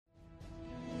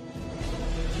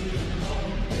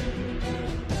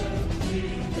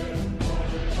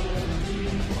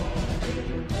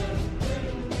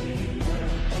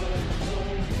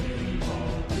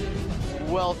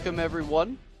Welcome,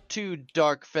 everyone, to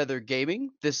Dark Feather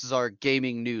Gaming. This is our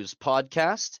gaming news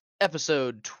podcast,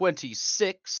 episode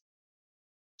 26.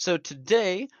 So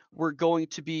today, we're going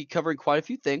to be covering quite a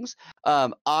few things.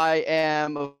 I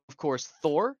am, of course,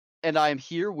 Thor, and I am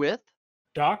here with...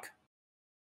 Doc?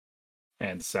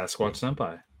 And Sasquatch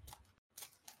Senpai.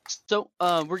 So,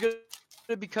 we're going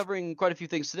to be covering quite a few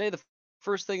things today. The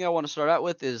first thing I want to start out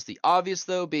with is the obvious,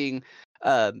 though, being...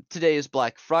 today is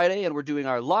Black Friday, and we're doing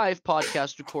our live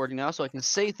podcast recording now, so I can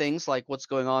say things like what's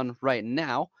going on right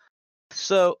now.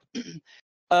 So,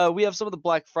 we have some of the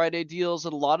Black Friday deals,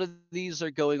 and a lot of these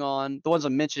are going on. The ones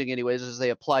I'm mentioning, anyways, as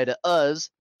they apply to us,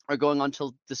 are going on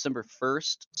until December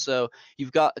 1st. So,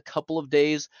 you've got a couple of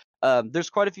days.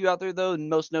 There's quite a few out there, though, and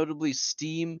most notably,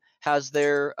 Steam has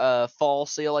their fall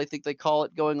sale, I think they call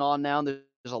it, going on now. There's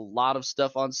a lot of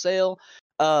stuff on sale.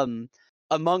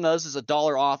 Among Us is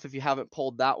 $1 off if you haven't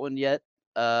pulled that one yet.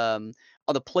 On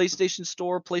the PlayStation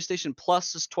Store, PlayStation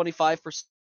Plus is 25%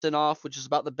 off, which is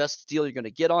about the best deal you're going to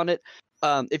get on it.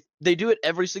 If they do it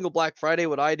every single Black Friday,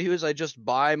 what I do is I just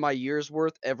buy my year's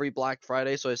worth every Black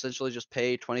Friday, so I essentially just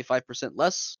pay 25%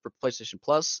 less for PlayStation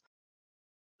Plus.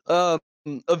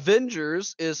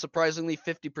 Avengers is surprisingly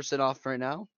 50% off right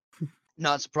now.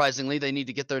 Not surprisingly, they need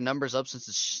to get their numbers up since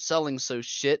it's selling so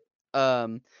shit.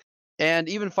 And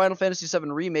even Final Fantasy VII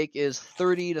Remake is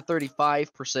 30 to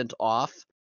 35% off.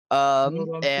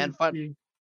 And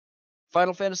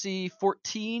Final Fantasy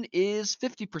XIV is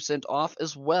 50% off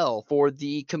as well for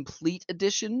the complete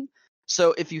edition.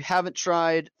 So if you haven't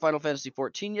tried Final Fantasy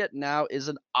XIV yet, now is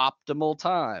an optimal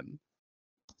time.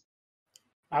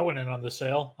 I went in on the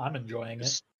sale. I'm enjoying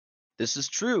it. This is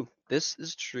true. This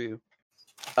is true.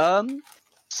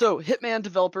 So Hitman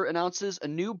developer announces a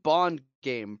new Bond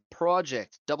game,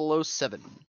 Project 007.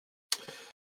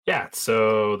 Yeah,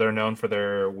 so they're known for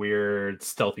their weird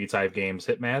stealthy type games,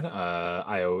 Hitman,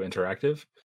 IO Interactive.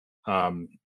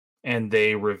 And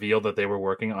they revealed that they were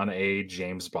working on a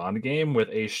James Bond game with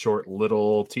a short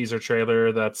little teaser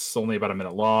trailer that's only about a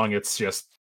minute long. It's just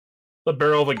the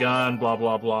barrel of a gun, blah,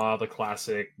 blah, blah, the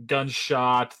classic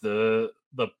gunshot, the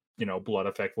blood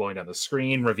effect flowing down the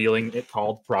screen, revealing it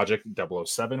called Project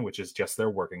 007, which is just their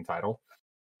working title.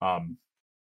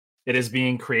 It is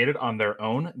being created on their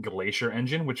own Glacier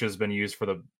engine, which has been used for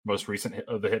the most recent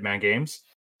of the Hitman games,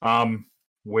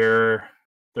 where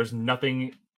there's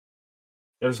nothing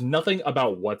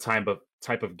about what type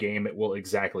of game it will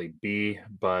exactly be,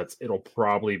 but it'll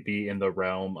probably be in the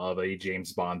realm of a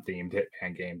James Bond themed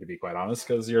Hitman game, to be quite honest,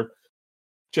 because you're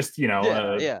just a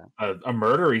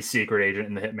murdery secret agent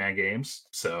in the Hitman games.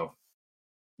 So,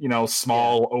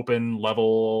 small open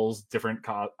levels, different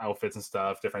outfits and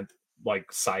stuff, different like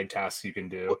side tasks you can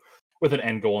do with an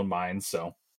end goal in mind.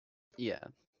 So, yeah.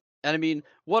 And I mean,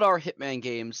 what are Hitman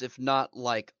games if not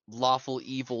like lawful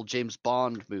evil James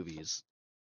Bond movies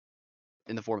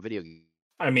in the form of video games?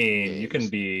 I mean, you can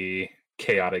be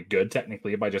chaotic good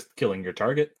technically by just killing your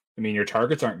target. I mean, your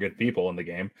targets aren't good people in the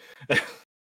game.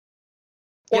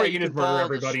 Or you can just murder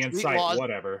everybody in sight,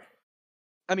 whatever.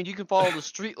 I mean, you can follow the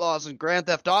street laws in Grand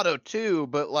Theft Auto too,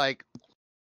 but like...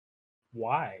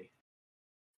 Why?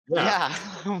 Yeah,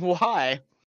 why?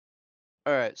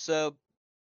 Alright, so...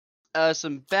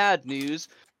 some bad news.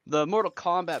 The Mortal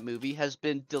Kombat movie has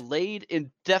been delayed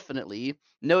indefinitely,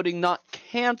 noting not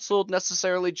canceled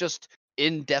necessarily, just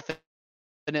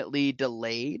indefinitely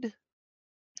delayed. And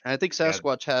I think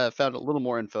Sasquatch found a little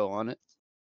more info on it.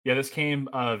 Yeah, this came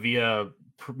via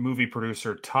movie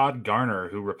producer Todd Garner,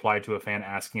 who replied to a fan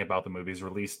asking about the movie's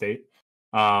release date.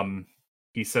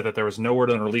 He said that there was no word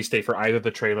on a release date for either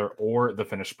the trailer or the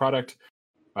finished product.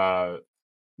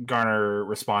 Garner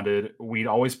responded, "We'd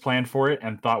always planned for it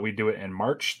and thought we'd do it in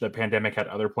March. The pandemic had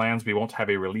other plans. We won't have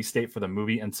a release date for the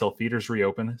movie until theaters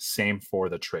reopen. Same for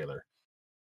the trailer."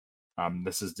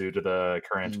 This is due to the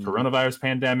current coronavirus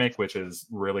pandemic, which has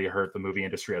really hurt the movie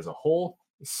industry as a whole.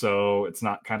 So it's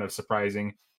not kind of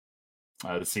surprising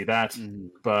to see that.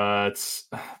 But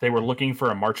they were looking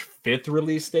for a March 5th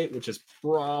release date, which is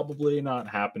probably not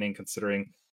happening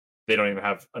considering they don't even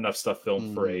have enough stuff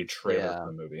filmed for a trailer for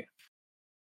the movie.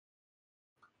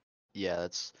 Yeah,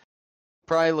 that's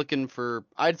probably looking for,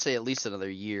 I'd say, at least another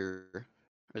year.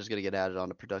 It's going to get added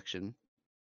onto production.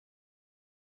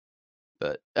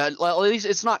 But at least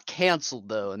it's not canceled,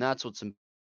 though, and that's what's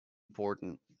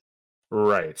important.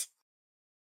 Right.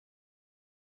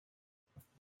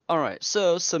 Alright,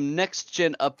 so some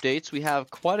next-gen updates. We have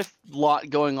quite a lot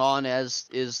going on, as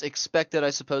is expected, I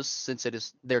suppose, since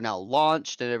they're now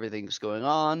launched and everything's going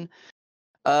on.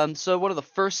 So one of the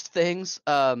first things,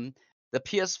 a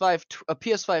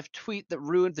PS5 tweet that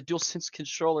ruined the DualSense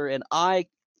controller, and I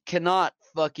cannot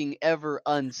fucking ever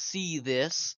unsee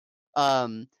this.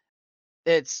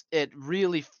 It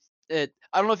really I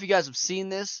don't know if you guys have seen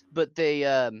this, but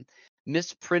they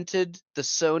misprinted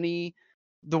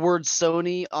the word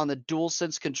Sony on the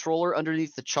DualSense controller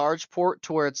underneath the charge port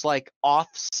to where it's like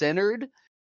off-centered,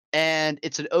 and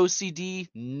it's an OCD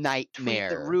nightmare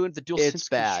that ruined the DualSense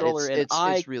controller.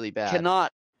 It's really bad.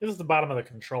 This is the bottom of the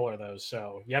controller though,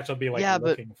 so you have to be like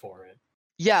looking for it.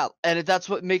 Yeah, and that's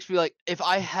what makes me like, if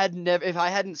I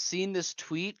hadn't seen this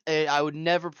tweet, I would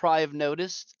never probably have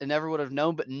noticed and never would have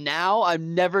known. But now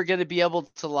I'm never gonna be able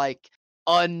to like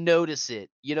unnotice it.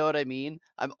 You know what I mean?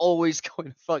 I'm always going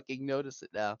to fucking notice it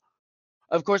now.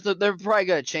 Of course, they're probably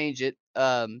gonna change it.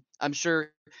 I'm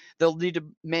sure they'll need to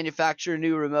manufacture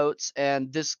new remotes,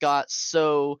 and this got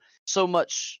so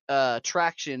much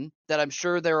traction that I'm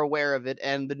sure they're aware of it,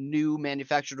 and the new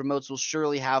manufactured remotes will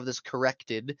surely have this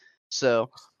corrected. So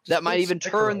that might even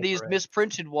turn these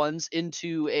misprinted ones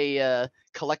into a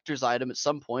collector's item at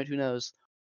some point. Who knows?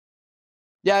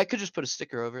 Yeah, I could just put a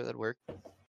sticker over it. That'd work.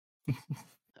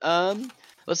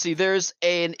 Let's see. There's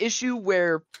an issue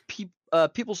where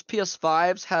people's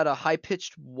PS5s had a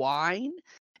high-pitched whine,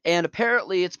 and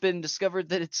apparently it's been discovered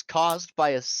that it's caused by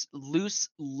a loose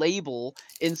label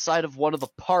inside of one of the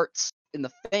parts in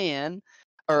the fan,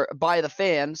 or by the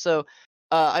fan. So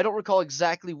I don't recall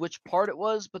exactly which part it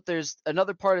was, but there's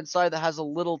another part inside that has a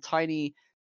little tiny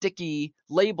sticky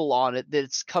label on it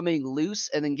that's coming loose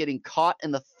and then getting caught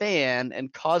in the fan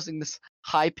and causing this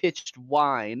high-pitched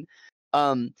whine.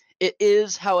 It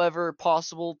is, however,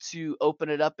 possible to open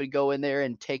it up and go in there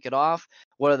and take it off.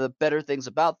 One of the better things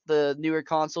about the newer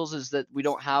consoles is that we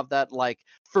don't have that like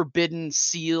forbidden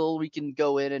seal. We can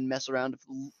go in and mess around a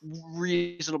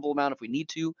reasonable amount if we need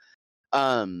to.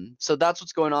 So that's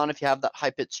what's going on if you have that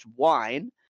high-pitched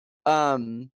whine.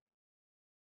 Let's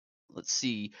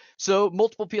see. So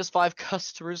multiple PS5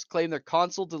 customers claim their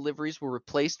console deliveries were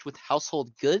replaced with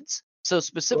household goods. So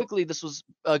specifically, this was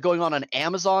going on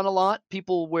Amazon a lot.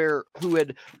 People who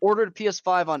had ordered a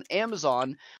PS5 on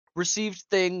Amazon received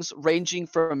things ranging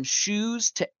from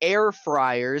shoes to air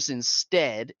fryers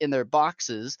instead in their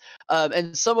boxes.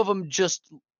 And some of them just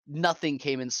nothing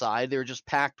came inside. They were just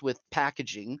packed with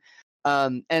packaging.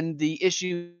 And the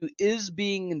issue is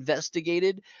being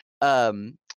investigated.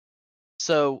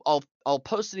 So I'll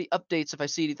post any updates if I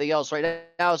see anything else. Right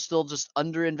now, it's still just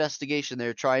under investigation.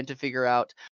 They're trying to figure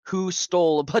out who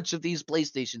stole a bunch of these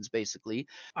PlayStations, basically.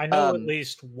 I know at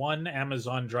least one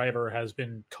Amazon driver has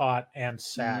been caught and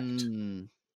sacked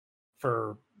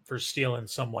for stealing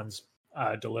someone's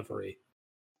delivery.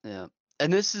 Yeah,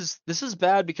 and this is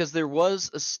bad because there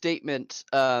was a statement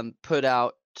put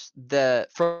out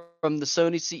from the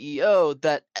Sony CEO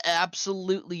that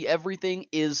absolutely everything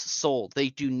is sold. They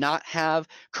do not have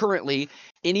currently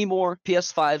any more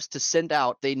PS5s to send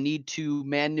out. They need to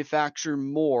manufacture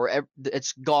more.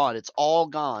 It's gone. It's all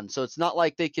gone. So it's not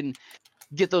like they can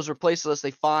get those replaced unless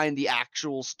they find the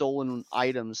actual stolen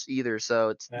items either.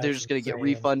 So they're just going to get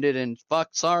refunded and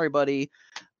sorry, buddy.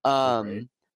 Right.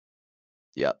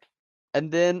 Yep. And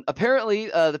then apparently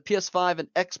the PS5 and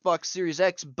Xbox Series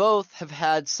X both have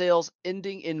had sales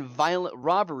ending in violent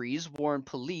robberies, warn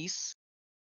police.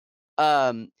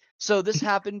 So this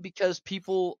happened because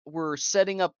people were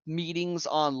setting up meetings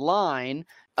online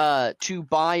to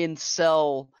buy and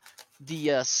sell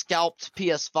the scalped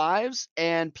PS5s,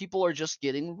 and people are just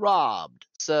getting robbed.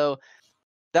 So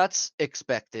that's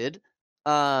expected.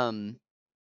 Yeah,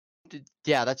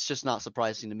 that's just not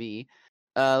surprising to me.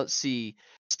 Let's see.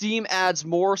 Steam adds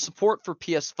more support for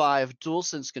PS5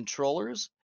 DualSense controllers.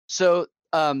 So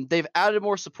they've added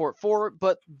more support for it,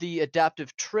 but the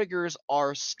adaptive triggers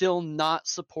are still not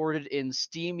supported in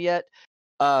Steam yet.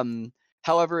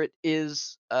 However, it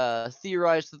is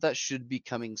theorized that should be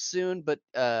coming soon, but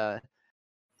the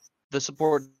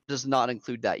support does not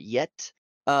include that yet.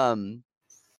 And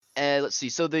let's see.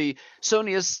 So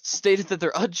Sony has stated that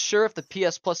they're unsure if the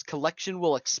PS Plus collection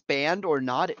will expand or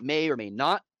not. It may or may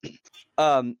not.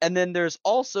 And then there's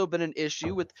also been an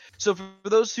issue with. So for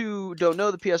those who don't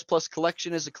know, the PS Plus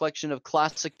collection is a collection of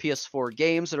classic PS4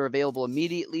 games that are available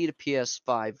immediately to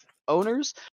PS5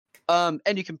 owners. And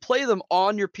you can play them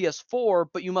on your PS4,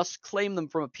 but you must claim them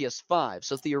from a PS5.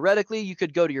 So theoretically, you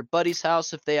could go to your buddy's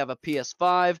house if they have a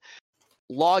PS5.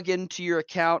 Log into your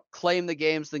account, claim the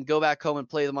games, then go back home and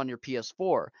play them on your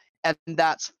PS4. And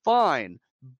that's fine.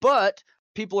 But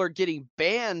people are getting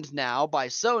banned now by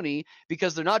Sony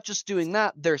because they're not just doing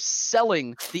that, they're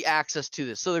selling the access to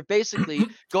this. So they're basically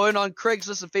going on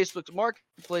Craigslist and Facebook's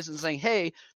marketplace and saying,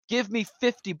 hey, give me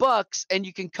 $50 and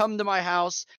you can come to my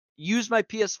house, use my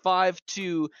PS5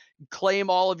 to claim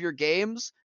all of your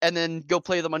games, and then go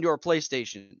play them on your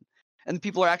PlayStation. And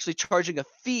people are actually charging a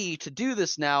fee to do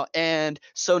this now, and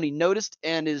Sony noticed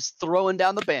and is throwing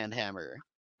down the ban hammer.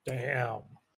 Damn.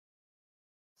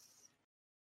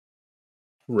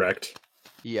 Wrecked.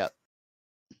 Yep.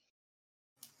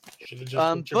 Should have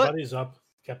just put your but- buddies up,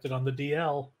 kept it on the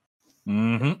DL.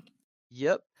 Mm-hmm.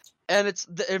 Yep. And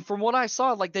and from what I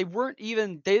saw, like they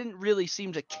didn't really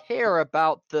seem to care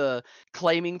about the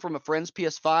claiming from a friend's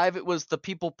PS5. It was the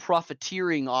people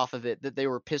profiteering off of it that they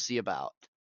were pissy about.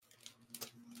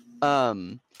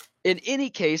 In any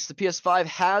case, the PS5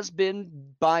 has been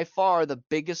by far the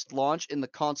biggest launch in the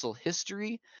console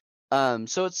history.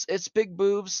 So it's big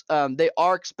moves. They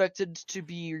are expected to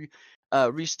be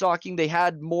restocking. They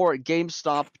had more at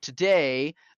GameStop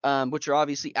today, which are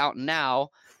obviously out now.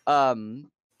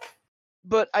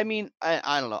 But I mean,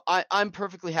 I don't know. I'm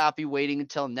perfectly happy waiting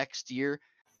until next year.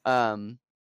 So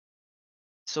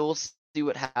we'll see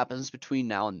what happens between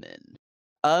now and then.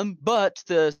 But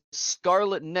the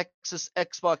Scarlet Nexus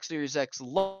Xbox Series X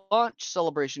launch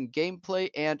celebration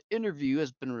gameplay and interview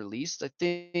has been released. I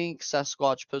think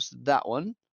Sasquatch posted that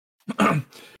one.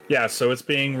 Yeah, so it's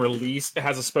being released. It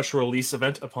has a special release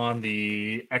event upon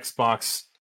the Xbox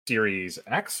Series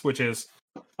X, which is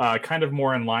kind of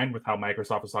more in line with how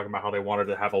Microsoft was talking about how they wanted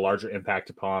to have a larger impact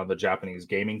upon the Japanese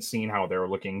gaming scene, how they were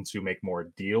looking to make more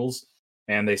deals.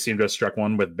 And they seem to have struck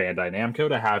one with Bandai Namco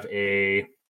to have a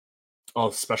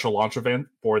special launch event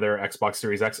for their Xbox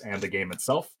Series X and the game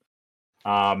itself.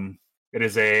 It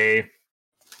is a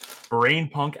brain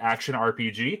punk action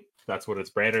RPG. That's what it's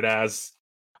branded as.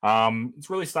 It's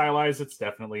really stylized. It's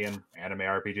definitely an anime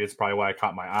RPG. It's probably why it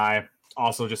caught my eye.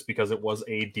 Also, just because it was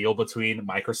a deal between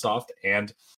Microsoft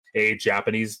and a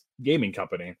Japanese gaming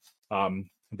company.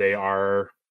 They are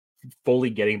fully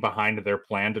getting behind their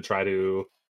plan to try to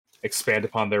expand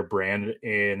upon their brand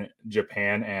in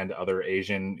Japan and other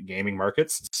Asian gaming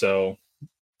markets. So,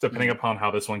 depending upon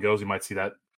how this one goes, you might see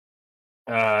that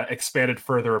expanded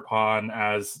further upon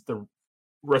as the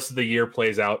rest of the year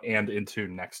plays out and into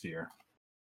next year.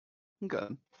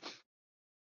 Okay.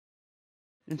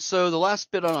 And so the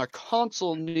last bit on our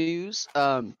console news,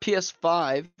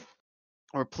 PS5,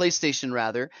 or PlayStation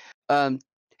rather,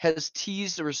 has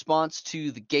teased a response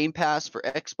to the Game Pass for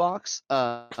Xbox.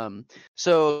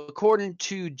 So according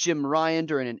to Jim Ryan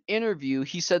during an interview,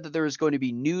 he said that there is going to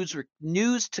be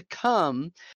news to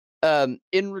come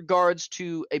in regards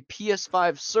to a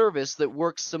PS5 service that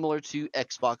works similar to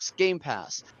Xbox Game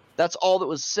Pass. That's all that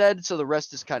was said, so the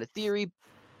rest is kind of theory.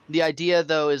 The idea,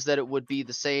 though, is that it would be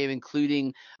the same,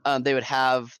 including they would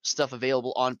have stuff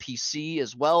available on PC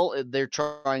as well. They're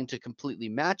trying to completely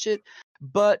match it,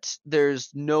 but there's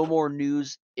no more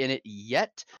news in it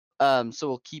yet. So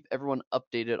we'll keep everyone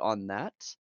updated on that.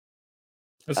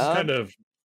 This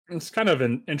is kind of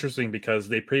interesting because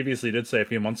they previously did say a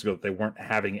few months ago that they weren't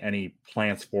having any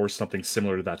plans for something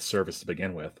similar to that service to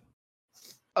begin with.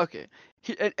 Okay,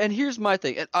 and here's my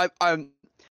thing, and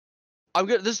I'm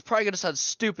gonna. This is probably gonna sound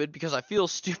stupid because I feel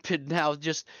stupid now.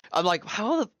 I'm like,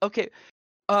 how? Okay,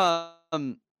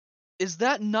 is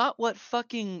that not what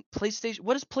fucking PlayStation?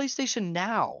 What is PlayStation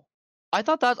Now? I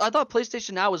thought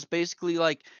PlayStation Now was basically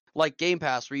like Game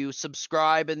Pass, where you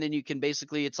subscribe and then you can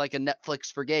basically, it's like a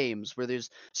Netflix for games, where there's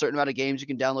a certain amount of games you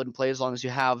can download and play as long as you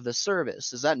have the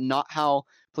service. Is that not how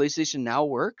PlayStation Now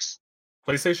works?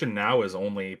 PlayStation Now is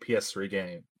only PS3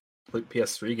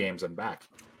 games and back.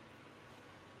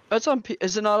 That's on.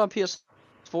 Is it not on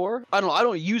PS4? I don't know. I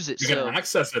don't use it. You can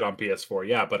access it on PS4,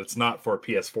 yeah, but it's not for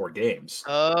PS4 games.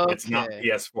 Okay. It's not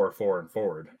PS4 4 and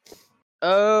forward.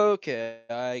 Okay,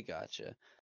 I gotcha.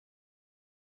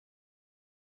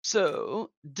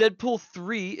 So Deadpool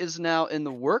 3 is now in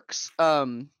the works.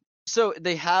 So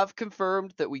they have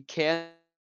confirmed that we can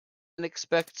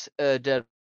expect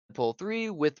Deadpool 3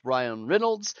 with Ryan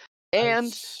Reynolds. And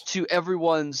Nice. to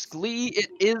everyone's glee, it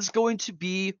is going to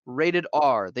be rated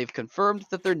R. They've confirmed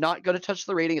that they're not going to touch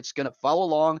the rating. It's going to follow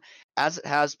along as it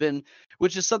has been,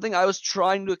 which is something I was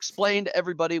trying to explain to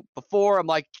everybody before. I'm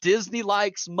like, Disney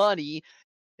likes money.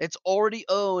 It's already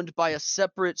owned by a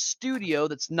separate studio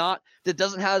that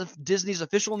doesn't have Disney's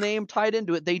official name tied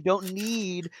into it. They don't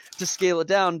need to scale it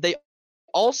down. They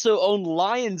also own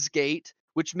Lionsgate,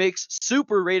 which makes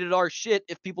super rated R shit,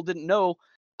 if people didn't know.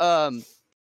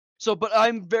 But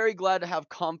I'm very glad to have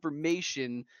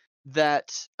confirmation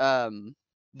that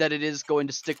that it is going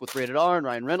to stick with rated R and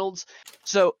Ryan Reynolds.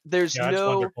 So there's That's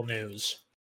wonderful news.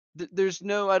 There's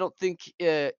no, I don't think,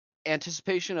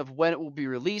 anticipation of when it will be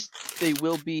released. They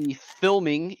will be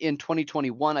filming in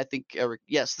 2021, I think.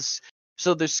 Yes,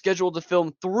 so they're scheduled to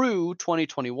film through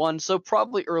 2021, so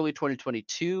probably early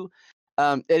 2022.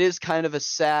 It is kind of a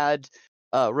sad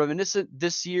reminiscent,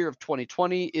 this year of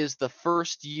 2020 is the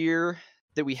first year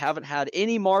that we haven't had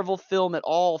any Marvel film at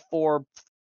all for,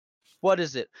 what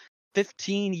is it,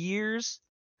 15 years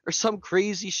or some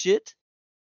crazy shit.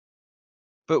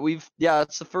 But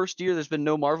it's the first year there's been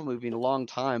no Marvel movie in a long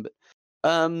time.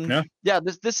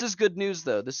 But this is good news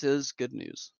though. This is good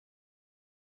news.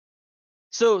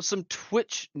 So some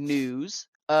Twitch news.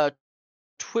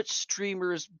 Twitch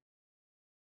streamers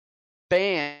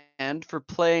banned for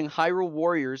playing Hyrule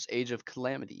Warriors: Age of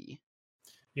Calamity.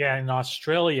 Yeah, in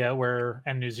Australia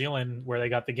and New Zealand, where they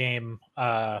got the game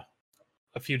a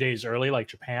few days early, like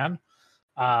Japan,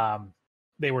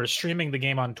 they were streaming the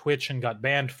game on Twitch and got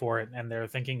banned for it, and they're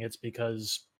thinking it's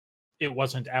because it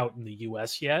wasn't out in the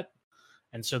US yet,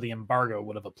 and so the embargo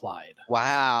would have applied.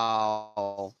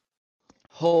 Wow.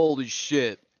 Holy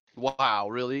shit. Wow,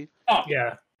 really? Oh.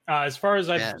 Yeah. As far as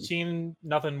I've seen,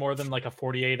 nothing more than like a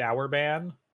 48-hour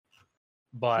ban.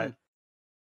 But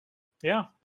yeah.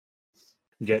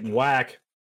 Getting whack.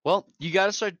 Well, you got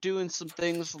to start doing some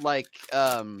things like,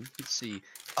 let's see.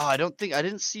 Oh, I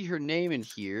didn't see her name in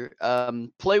here.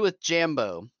 Play with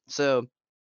Jambo. So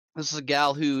this is a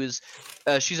gal who is,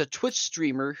 she's a Twitch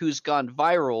streamer who's gone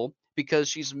viral because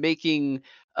she's making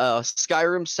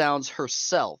Skyrim sounds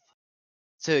herself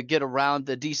to get around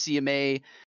the DCMA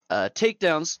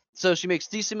takedowns. So she makes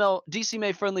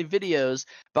DCMA friendly videos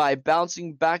by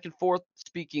bouncing back and forth,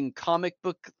 speaking comic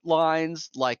book lines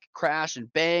like crash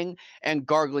and bang, and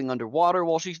gargling underwater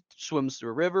while she swims through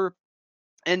a river,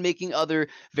 and making other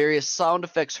various sound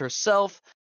effects herself.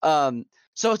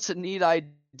 So it's a neat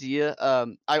idea.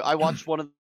 I watched one of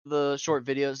the short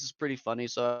videos. It's pretty funny,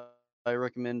 so I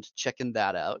recommend checking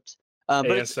that out. But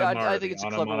I think it's a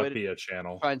clever way to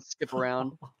try and skip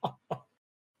around.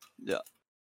 Yeah.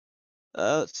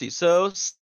 Let's see. So,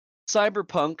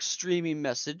 Cyberpunk streaming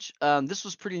message. This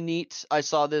was pretty neat. I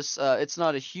saw this. It's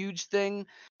not a huge thing,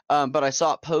 but I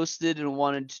saw it posted and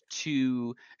wanted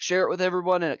to share it with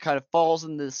everyone, and it kind of falls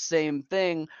in the same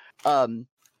thing.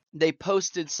 They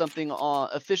posted something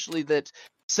officially that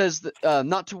says that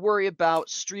not to worry about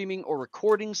streaming or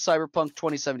recording Cyberpunk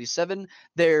 2077.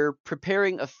 They're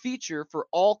preparing a feature for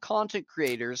all content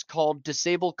creators called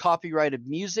Disable Copyrighted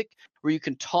Music, where you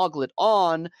can toggle it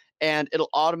on and it'll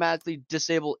automatically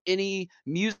disable any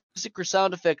music or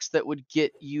sound effects that would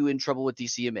get you in trouble with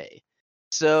DCMA.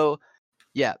 So,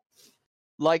 yeah,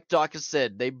 like Doc has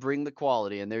said, they bring the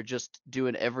quality and they're just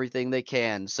doing everything they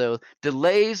can. So,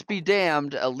 delays be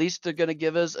damned, at least they're going to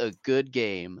give us a good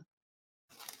game.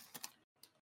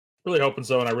 Really hoping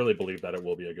so, and I really believe that it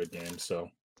will be a good game. So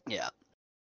yeah.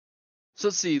 So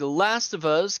let's see. The Last of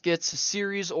Us gets a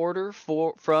series order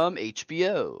from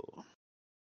HBO.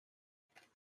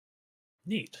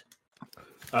 Neat.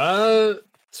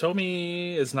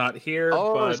 Tomy is not here.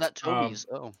 Oh, but, is that Tommy's?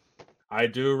 I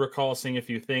do recall seeing a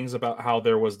few things about how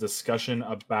there was discussion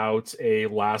about a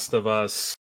Last of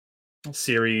Us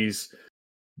series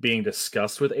being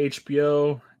discussed with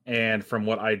HBO. And from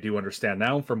what I do understand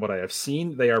now, from what I have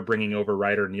seen, they are bringing over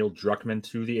writer Neil Druckmann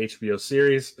to the HBO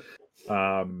series.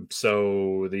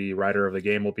 So the writer of the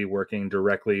game will be working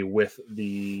directly with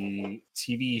the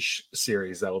TV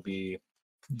series that will be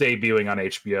debuting on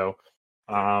HBO.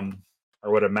 I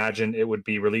would imagine it would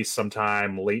be released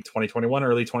sometime late 2021,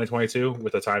 early 2022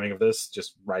 with the timing of this.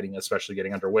 Just writing, especially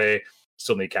getting underway.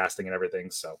 Still need casting and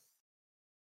everything, so.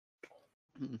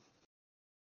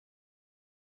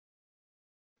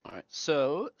 All right,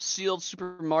 so sealed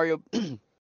Super Mario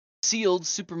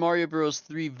Bros.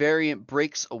 3 variant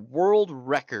breaks a world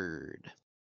record.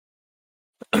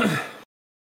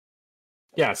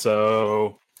 Yeah,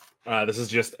 so this is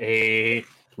just a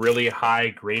really high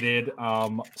graded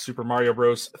Super Mario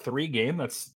Bros. 3 game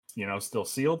that's still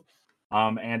sealed,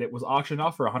 and it was auctioned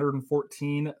off for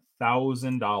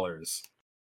 $114,000.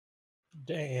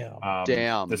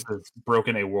 Damn. This has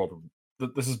broken a world.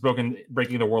 This is breaking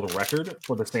the world record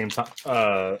for the same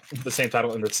title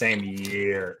in the same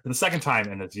year, the second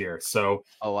time in this year. So,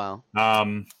 oh wow.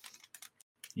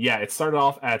 Yeah, it started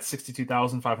off at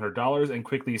 $62,500 and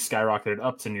quickly skyrocketed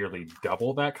up to nearly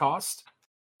double that cost.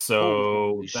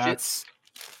 So that's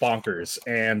bonkers.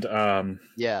 And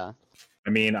yeah, I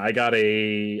mean,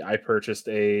 I purchased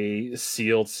a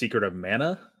sealed Secret of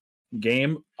Mana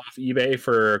game off eBay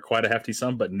for quite a hefty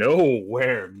sum, but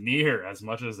nowhere near as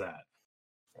much as that.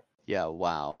 Yeah,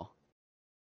 wow.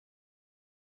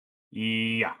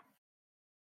 Yeah.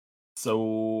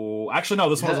 So actually, no,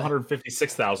 this one was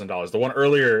 $156,000. The one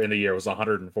earlier in the year was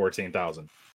 $114,000.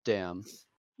 Damn.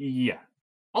 Yeah,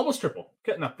 almost triple,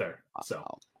 getting up there. So,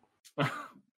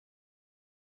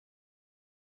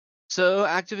 So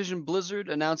Activision Blizzard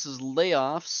announces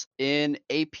layoffs in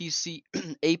APAC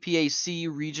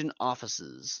region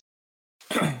offices.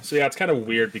 So yeah, it's kind of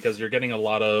weird because you're getting a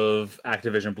lot of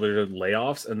Activision Blizzard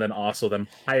layoffs and then also them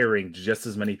hiring just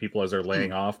as many people as they're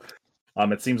laying off.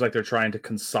 It seems like they're trying to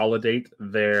consolidate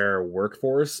their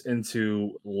workforce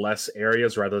into less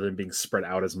areas rather than being spread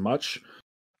out as much.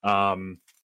 So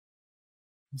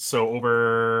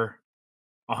over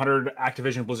 100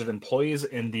 Activision Blizzard employees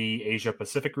in the Asia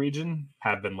Pacific region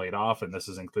have been laid off, and this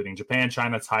is including Japan,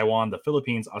 China, Taiwan, the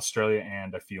Philippines, Australia,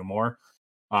 and a few more.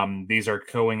 These are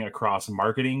going across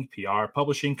marketing, PR,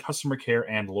 publishing, customer care,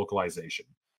 and localization.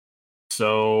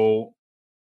 So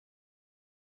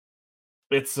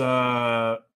it's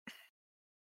a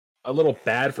little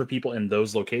bad for people in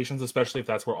those locations, especially if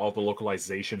that's where all the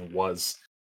localization was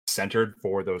centered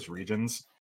for those regions.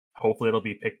 Hopefully it'll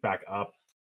be picked back up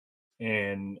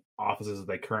in offices that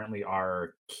they currently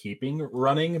are keeping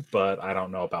running, but I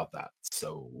don't know about that.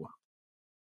 So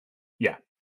yeah.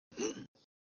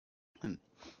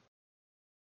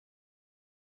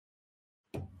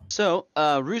 So,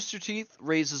 Rooster Teeth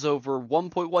raises over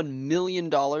 $1.1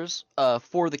 million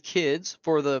for the kids,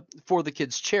 for the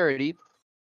kids charity.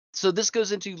 So this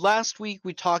goes into last week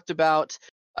we talked about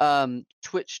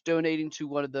Twitch donating to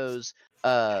one of those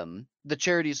the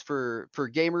charities for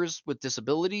gamers with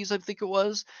disabilities, I think it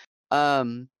was.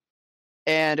 And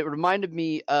it reminded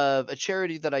me of a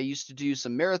charity that I used to do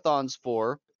some marathons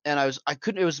for, and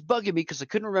it was bugging me because I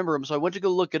couldn't remember them, so I went to go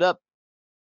look it up.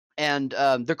 And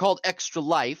they're called Extra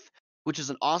Life, which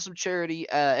is an awesome charity.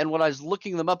 And when I was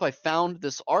looking them up, I found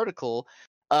this article.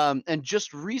 And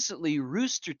just recently,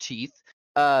 Rooster Teeth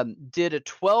did a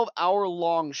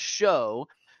 12-hour-long show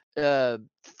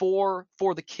for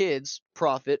the kids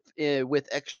profit with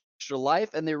Extra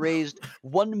Life, and they raised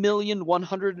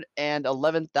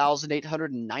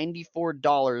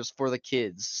 $1,111,894 for the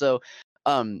kids. So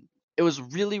it was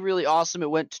really, really awesome. It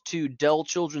went to Dell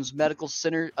Children's Medical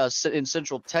Center in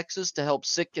Central Texas to help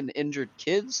sick and injured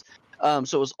kids. So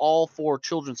it was all for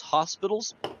children's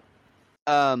hospitals.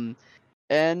 And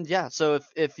yeah, so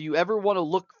if you ever want to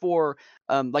look for,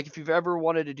 like if you've ever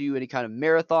wanted to do any kind of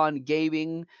marathon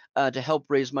gaming to help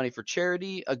raise money for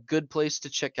charity, a good place to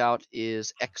check out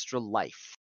is Extra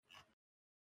Life.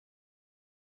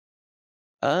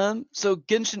 So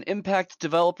Genshin Impact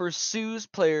developer sues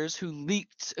players who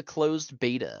leaked a closed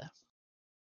beta.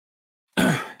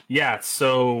 Yeah,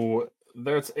 so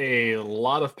there's a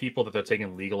lot of people that they're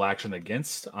taking legal action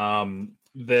against.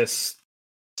 This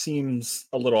seems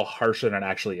a little harsher than it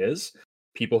actually is.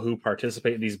 People who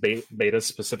participate in these betas,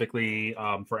 specifically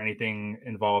for anything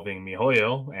involving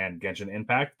MiHoYo and Genshin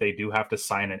Impact, they do have to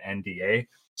sign an NDA.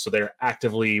 So they're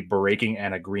actively breaking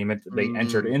an agreement that they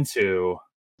entered into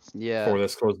for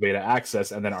this closed beta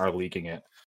access and then are leaking it.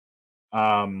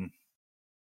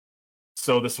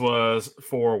 So this was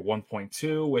for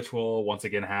 1.2, which will once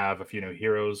again have a few new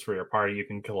heroes for your party you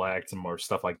can collect and more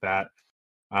stuff like that.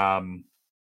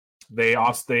 They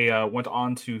went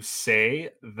on to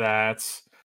say that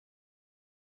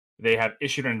they have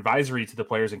issued an advisory to the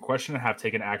players in question and have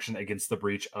taken action against the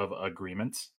breach of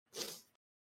agreement.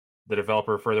 The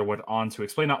developer further went on to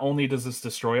explain, not only does this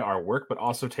destroy our work, but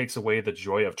also takes away the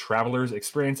joy of travelers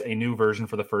experience a new version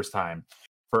for the first time.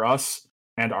 For us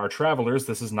and our travelers,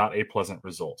 this is not a pleasant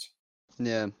result.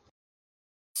 Yeah.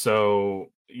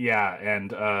 So, yeah, and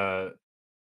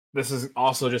this is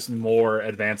also just more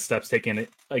advanced steps taken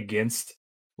against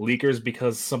leakers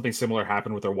because something similar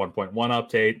happened with their 1.1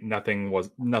 update.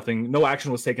 No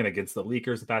action was taken against the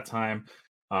leakers at that time.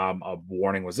 A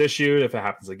warning was issued. If it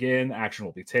happens again, action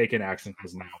will be taken. Action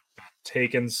has now been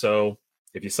taken. So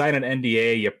if you sign an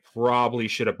NDA, you probably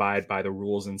should abide by the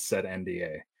rules in said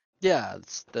NDA. Yeah,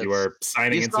 you are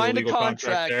signing into a legal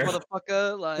contract there.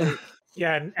 Motherfucker, like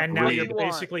yeah, and now you're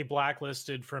basically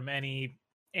blacklisted from any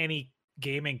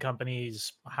gaming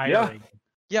companies hiring.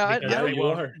 Yeah,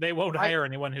 they won't hire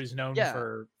anyone who's known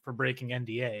for breaking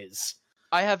NDAs.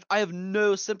 I have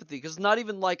no sympathy because not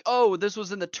even like, oh, this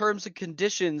was in the terms and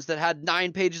conditions that had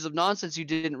 9 pages of nonsense you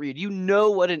didn't read. You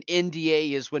know what an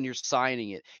NDA is when you're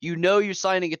signing it. You know you're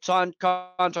signing a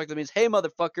contract that means, hey,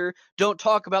 motherfucker, don't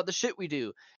talk about the shit we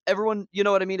do. Everyone, you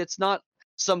know what I mean? It's not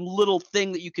some little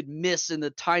thing that you could miss in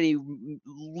the tiny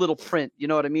little print. You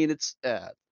know what I mean? It's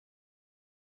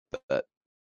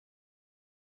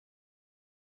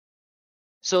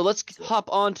So let's hop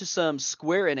on to some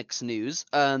Square Enix news.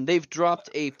 They've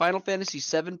dropped a Final Fantasy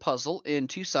VII puzzle in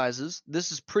 2 sizes.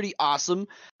 This is pretty awesome.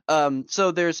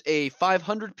 So there's a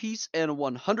 500 piece and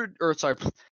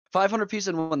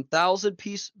 1,000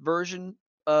 piece version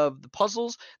of the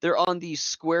puzzles, they're on the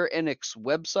Square Enix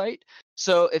website.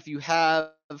 So if you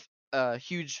have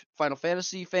huge Final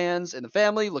Fantasy fans in the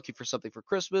family looking for something for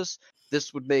Christmas,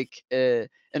 this would make an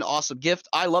awesome gift.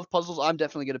 I love puzzles. I'm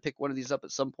definitely going to pick one of these up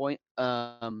at some point.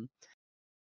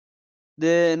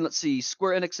 Then let's see.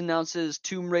 Square Enix announces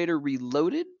Tomb Raider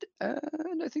Reloaded,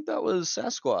 and I think that was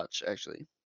Sasquatch actually.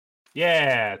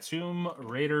 Yeah, Tomb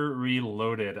Raider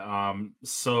Reloaded.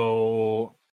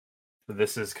 So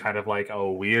this is kind of like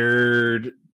a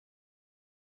weird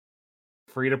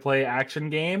free-to-play action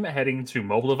game heading to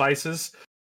mobile devices.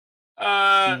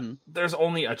 There's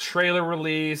only a trailer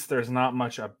release. There's not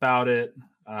much about it.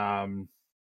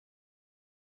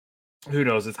 Who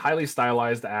knows? It's highly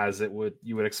stylized as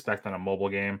you would expect on a mobile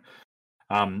game.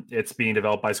 It's being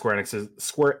developed by Square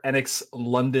Enix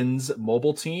London's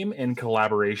mobile team in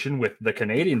collaboration with the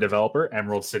Canadian developer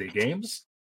Emerald City Games,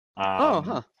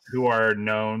 who are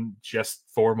known just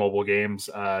for mobile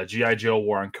games. G.I. Joe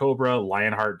War on Cobra,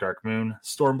 Lionheart Dark Moon,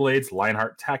 Stormblades,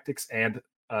 Lionheart Tactics, and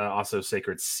also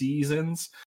Sacred Seasons.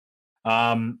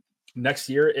 Next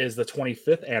year is the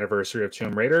 25th anniversary of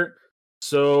Tomb Raider.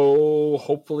 So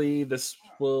hopefully this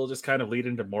will just kind of lead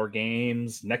into more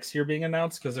games next year being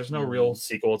announced, because there's no real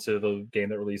sequel to the game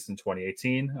that released in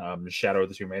 2018, Shadow of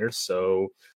the Tomb Raider. So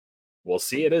we'll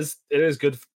see. It is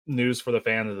good news for the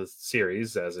fan of the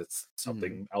series, as it's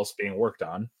something else being worked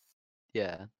on.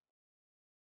 Yeah.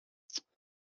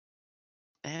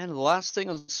 And the last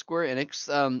thing on Square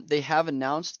Enix, they have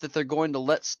announced that they're going to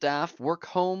let staff work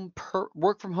from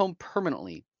home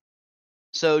permanently.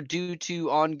 So due to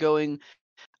ongoing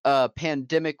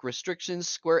pandemic restrictions,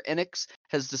 Square Enix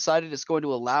has decided it's going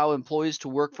to allow employees to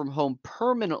work from home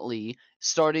permanently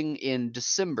starting in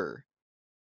December.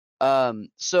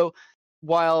 So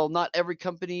while not every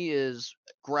company is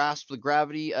grasped the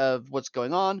gravity of what's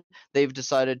going on, they've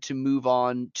decided to move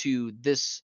on to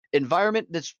this environment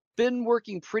that's been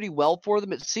working pretty well for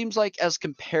them. It seems like, as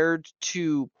compared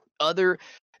to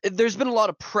there's been a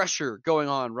lot of pressure going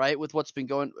on, right? With what's been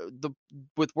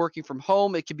with working from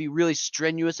home, it can be really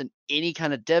strenuous in any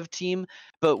kind of dev team.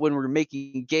 But when we're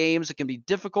making games, it can be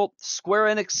difficult.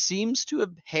 Square Enix seems to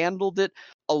have handled it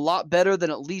a lot better than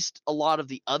at least a lot of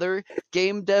the other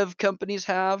game dev companies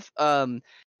have.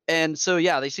 And so,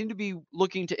 yeah, they seem to be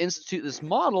looking to institute this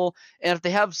model. And if they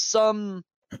have some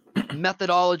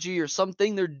methodology or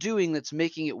something they're doing that's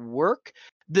making it work,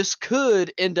 this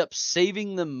could end up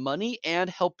saving them money and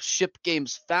help ship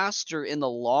games faster in the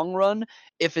long run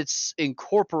if it's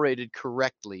incorporated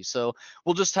correctly. So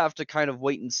we'll just have to kind of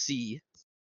wait and see.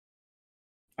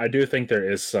 I do think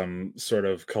there is some sort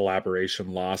of collaboration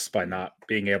lost by not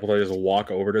being able to just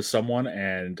walk over to someone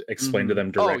and explain to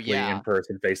them directly in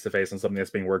person, face to face, on something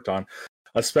that's being worked on,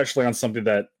 especially on something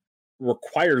that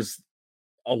requires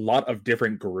a lot of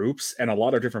different groups and a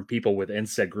lot of different people within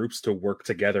said groups to work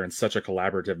together in such a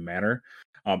collaborative manner.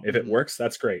 If it works,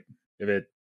 that's great. If it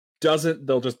doesn't,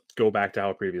 they'll just go back to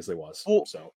how it previously was. Well,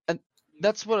 and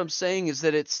that's what I'm saying, is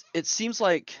that it seems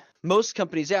like most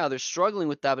companies, they're struggling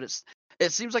with that, but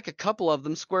it seems like a couple of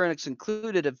them, Square Enix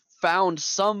included, have found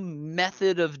some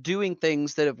method of doing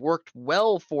things that have worked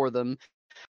well for them.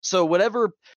 So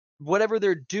whatever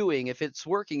they're doing, if it's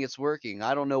working, it's working.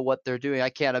 I don't know what they're doing. I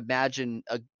can't imagine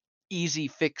a easy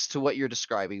fix to what you're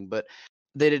describing, but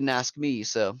they didn't ask me,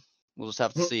 so we'll just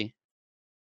have to see.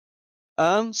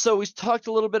 So we talked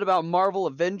a little bit about Marvel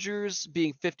Avengers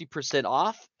being 50%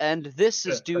 off, and this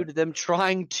is due to them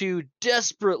trying to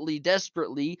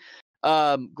desperately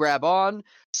grab on,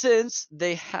 since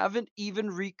they haven't even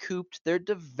recouped their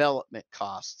development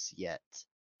costs yet.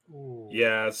 Ooh.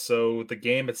 Yeah, so the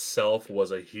game itself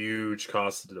was a huge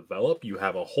cost to develop. You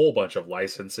have a whole bunch of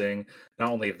licensing. Not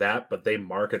only that, but they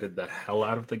marketed the hell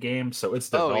out of the game, so its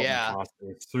development cost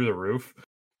is through the roof.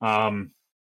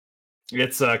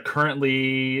 It's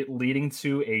currently leading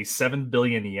to a 7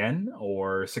 billion yen,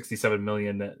 or $67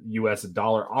 million US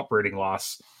operating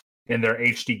loss in their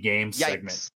HD game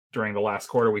segment. During the last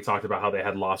quarter, we talked about how they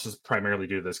had losses primarily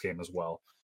due to this game as well.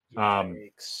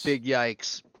 Big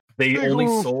yikes. They only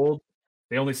sold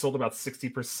about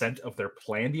 60% of their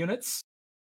planned units.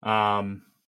 And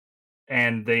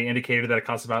they indicated that it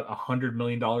costs about $100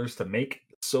 million to make.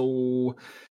 So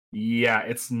yeah,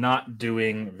 it's not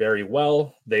doing very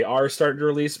well. They are starting to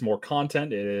release more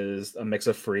content. It is a mix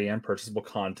of free and purchasable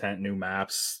content, new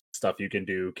maps, stuff you can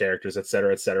do, characters,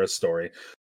 etc., story.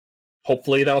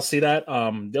 Hopefully they'll see that.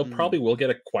 They'll probably will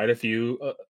get quite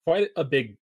a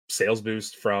big sales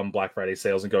boost from Black Friday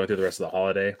sales and going through the rest of the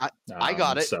holiday. I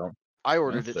got it. So I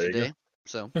ordered it today.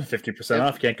 So 50% Yep.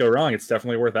 off, can't go wrong. It's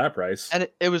definitely worth that price. and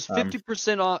it was Um,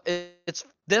 50% off.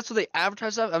 That's what they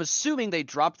advertised at. I'm assuming they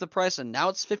dropped the price and now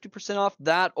it's 50% off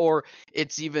that, or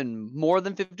it's even more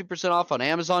than 50% off on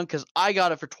Amazon because I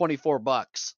got it for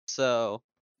 $24. So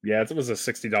Yeah, it was a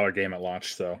 $60 game at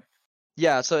launch, so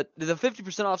yeah, so the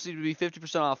 50% off seems to be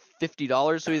 50% off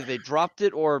 $50. So either they dropped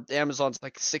it or Amazon's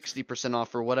like 60% off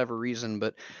for whatever reason.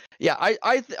 But yeah,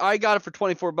 I got it for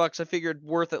 $24. I figured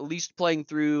worth at least playing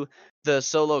through the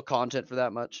solo content for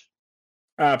that much.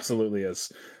 absolutely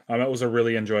is. It was a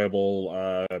really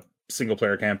enjoyable single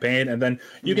player campaign, and then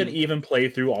you can even play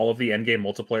through all of the endgame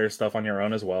multiplayer stuff on your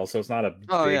own as well. So it's not a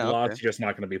Oh big yeah, loss. okay, You're just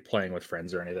not going to be playing with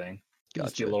friends or anything. It'll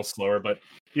just be a gotcha. little slower, but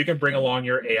you can bring along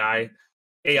your AI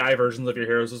versions of your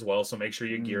heroes as well. So make sure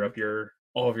you gear up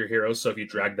all of your heroes. So if you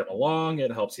drag them along,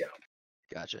 it helps you out.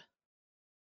 Gotcha.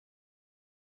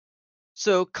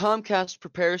 So Comcast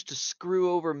prepares to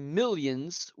screw over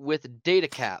millions with data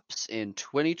caps in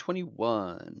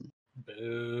 2021.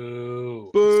 Boo.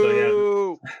 So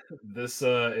yeah, this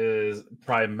is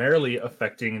primarily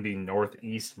affecting the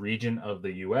northeast region of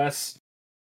the U.S.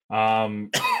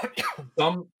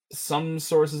 Some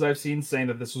sources I've seen saying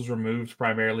that this was removed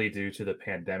primarily due to the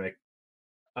pandemic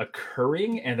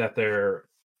occurring, and that they're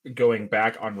going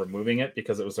back on removing it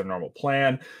because it was their normal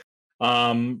plan.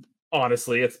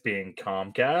 Honestly, it's being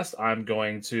Comcast. I'm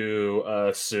going to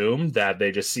assume that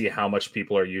they just see how much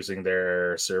people are using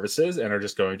their services and are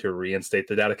just going to reinstate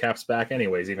the data caps back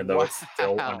anyways, even though it's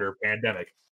still Wow. under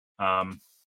pandemic.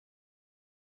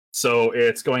 So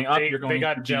it's going up. They You're going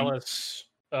got to be jealous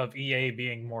of EA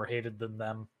being more hated than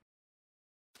them.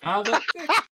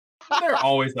 they're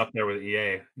always up there with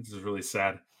EA. This is really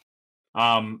sad.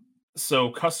 So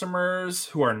customers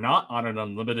who are not on an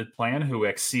unlimited plan who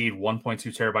exceed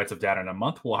 1.2 terabytes of data in a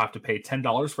month will have to pay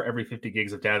 $10 for every 50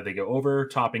 gigs of data they go over,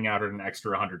 topping out at an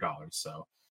extra $100. So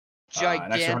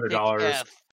an extra Gigantic $100.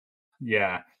 F.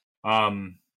 Yeah.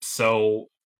 So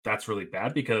that's really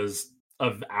bad because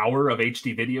an hour of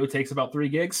HD video takes about 3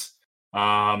 gigs.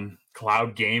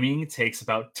 Cloud gaming takes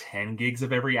about 10 gigs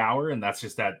of every hour, and that's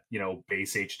just at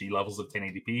base HD levels of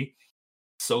 1080p.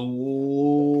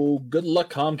 So good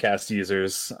luck, Comcast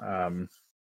users.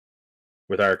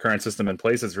 With our current system in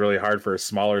place, it's really hard for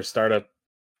smaller startup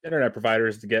internet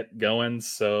providers to get going.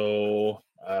 So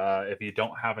if you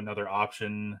don't have another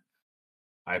option,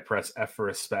 I press F for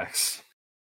respects.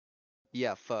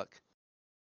 Yeah, fuck.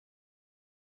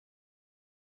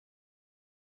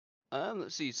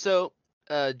 Let's see. So,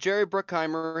 Jerry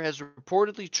Bruckheimer has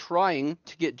reportedly trying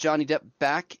to get Johnny Depp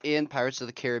back in Pirates of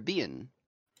the Caribbean.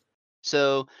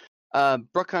 So,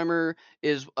 Bruckheimer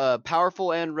is a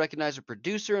powerful and recognized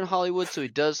producer in Hollywood, so he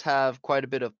does have quite a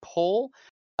bit of pull.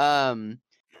 And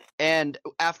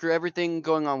after everything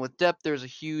going on with Depp, there's a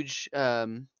huge,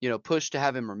 push to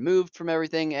have him removed from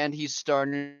everything, and he's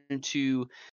starting to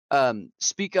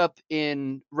speak up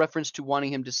in reference to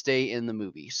wanting him to stay in the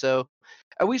movie. So,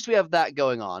 at least we have that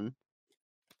going on.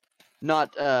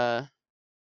 Not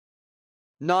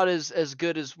as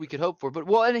good as we could hope for, but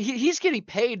and he's getting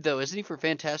paid though, isn't he, for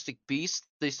Fantastic Beasts?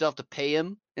 They still have to pay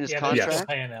him in his contract. They're still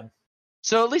paying him.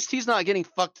 So at least he's not getting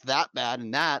fucked that bad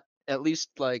in that. At least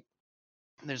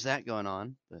there's that going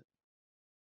on. But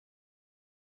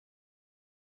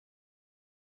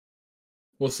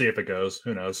we'll see if it goes.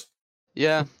 Who knows?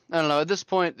 Yeah, I don't know. At this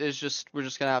point, we're just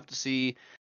gonna have to see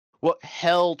what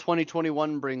hell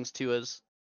 2021 brings to us.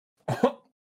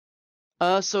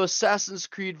 So Assassin's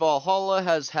Creed Valhalla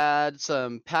has had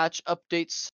some patch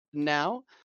updates now.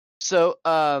 So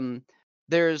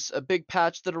there's a big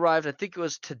patch that arrived. I think it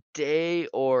was today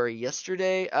or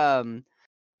yesterday.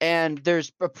 And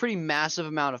there's a pretty massive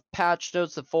amount of patch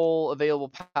notes. The full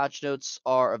available patch notes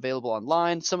are available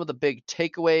online. Some of the big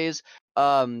takeaways.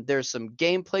 There's some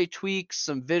gameplay tweaks,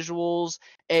 some visuals,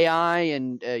 AI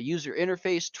and user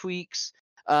interface tweaks.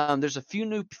 There's a few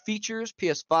new features.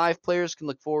 PS5 players can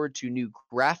look forward to new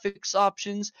graphics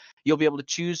options. You'll be able to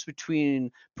choose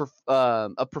between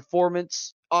a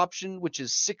performance option, which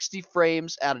is 60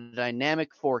 frames at a dynamic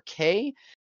 4K,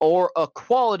 or a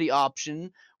quality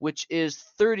option, which is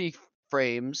 30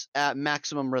 frames at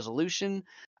maximum resolution.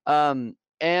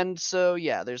 And so,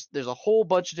 yeah, there's a whole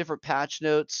bunch of different patch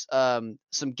notes,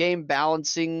 some game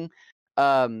balancing.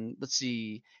 Let's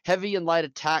see, heavy and light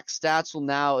attack stats will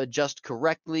now adjust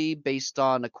correctly based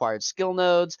on acquired skill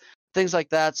nodes, things like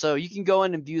that. So you can go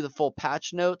in and view the full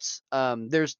patch notes.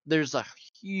 There's a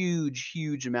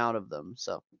huge amount of them.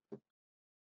 So,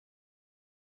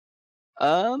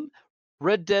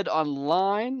 Red Dead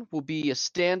Online will be a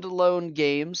standalone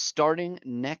game starting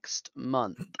next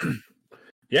month.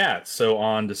 Yeah, so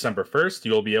on December 1st,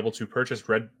 you'll be able to purchase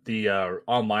the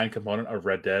online component of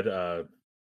Red Dead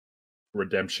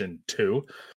Redemption 2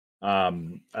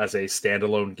 as a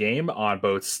standalone game on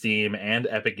both Steam and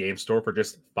Epic Game Store for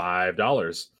just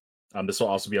 $5. This will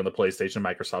also be on the PlayStation and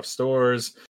Microsoft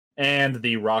stores and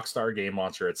the Rockstar game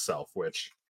launcher itself,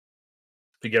 which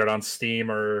if you get it on Steam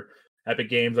or Epic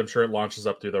Games, I'm sure it launches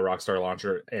up through the Rockstar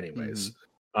launcher anyways.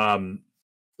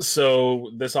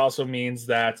 So this also means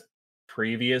that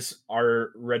previous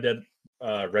Red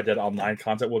Dead Online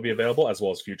content will be available, as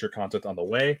well as future content on the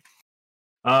way.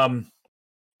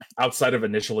 Outside of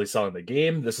initially selling the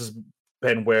game, this has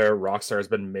been where Rockstar has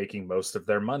been making most of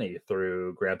their money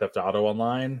through Grand Theft Auto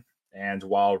Online. And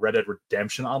while Red Dead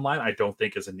Redemption Online, I don't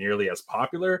think is nearly as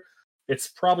popular, it's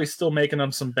probably still making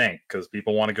them some bank because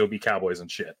people want to go be cowboys and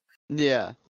shit.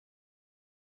 Yeah.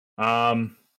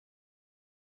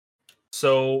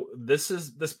 So this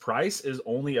price is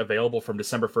only available from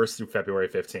December 1st through February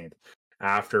 15th.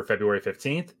 After February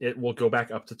 15th, it will go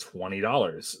back up to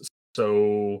 $20.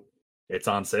 So it's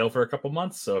on sale for a couple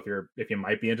months. So if you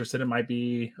might be interested, it might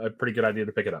be a pretty good idea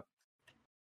to pick it up.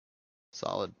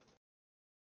 Solid.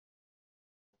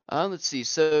 Let's see.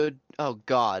 So, oh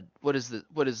God, what is the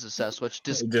Sasquatch?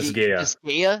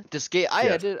 Disgaea. Disgaea.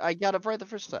 I got it right the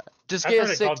first time. Disgaea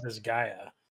 6. Called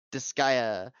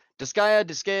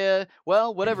Disgaea.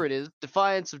 Well, whatever it is,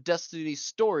 Defiance of Destiny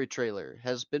story trailer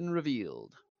has been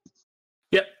revealed.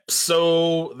 Yep.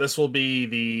 So this will be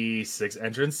the 6th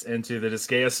entrance into the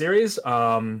Disgaea series.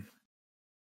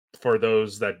 For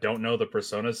those that don't know, the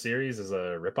Persona series is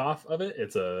a ripoff of it.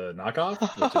 It's a knockoff,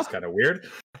 which is kind of weird.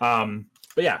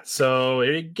 But yeah, so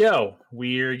here you go.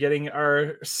 We're getting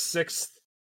our 6th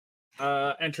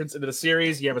entrance into the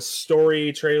series. You have a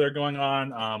story trailer going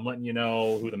on, letting you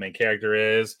know who the main character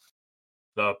is,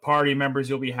 the party members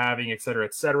you'll be having, etc.,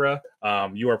 etc.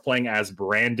 You are playing as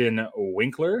Brandon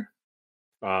Winkler,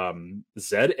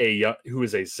 Zed, who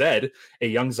is a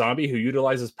young zombie who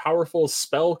utilizes powerful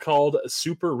spell called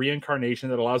Super Reincarnation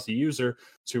that allows the user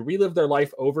to relive their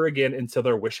life over again until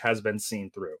their wish has been seen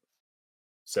through.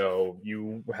 So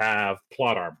you have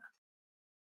plot armor.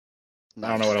 Nice.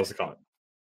 I don't know what else to call it.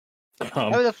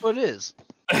 That's what it is.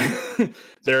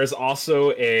 There is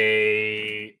also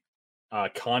a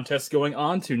contest going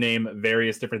on to name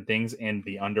various different things in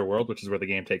the underworld, which is where the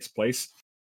game takes place.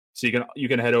 So you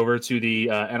can head over to the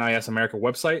NIS America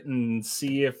website and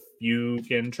see if you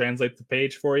can translate the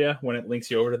page for you when it links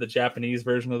you over to the Japanese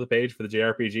version of the page for the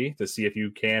JRPG to see if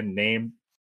you can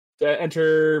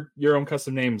enter your own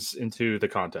custom names into the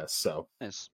contest. So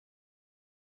nice.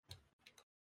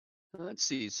 Let's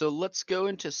see. So let's go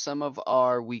into some of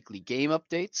our weekly game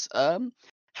updates.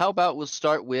 How about we'll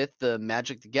start with the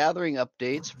Magic the Gathering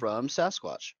updates from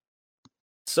Sasquatch.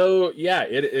 So yeah,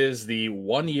 it is the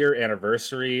 1-year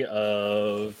anniversary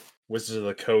of Wizards of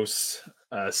the Coast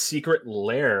Secret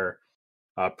Lair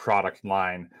product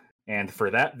line. And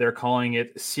for that, they're calling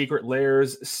it Secret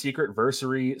Lair's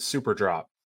Secretversary Super Drop.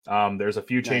 There's a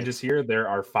few changes here. There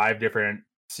are 5 different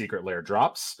Secret Lair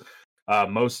drops.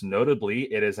 Most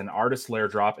notably, it is an Artist Lair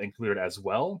drop included as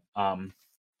well.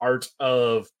 Art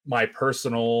of my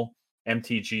personal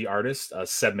MTG artist,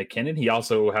 Seb McKinnon. He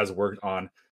also has worked on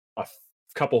a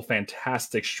couple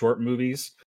fantastic short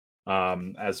movies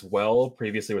as well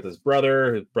previously with his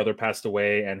brother. His brother passed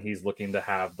away, and he's looking to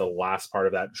have the last part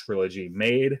of that trilogy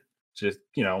made. Just,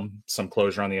 some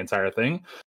closure on the entire thing.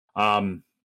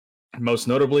 Most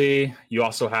notably, you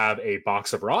also have a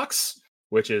Box of Rocks,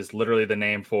 which is literally the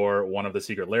name for one of the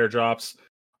Secret Lair drops.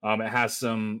 It has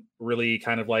some really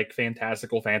kind of like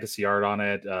fantastical fantasy art on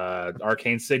it.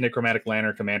 Arcane Signet, Chromatic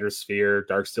Lantern, Commander's Sphere,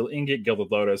 Darksteel Ingot,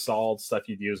 Gilded Lotus, all stuff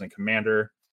you'd use in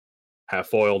Commander. Have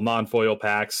foil, non-foil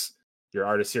packs. Your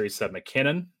artist series, Seb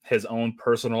McKinnon, his own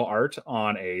personal art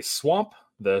on a Swamp,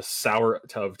 the Sour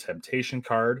of Temptation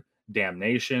card,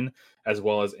 Damnation, as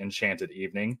well as Enchanted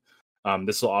Evening.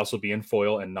 This will also be in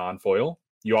foil and non-foil.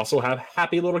 You also have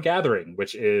Happy Little Gathering,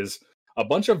 which is a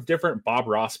bunch of different Bob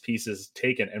Ross pieces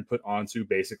taken and put onto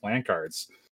basic land cards.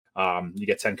 You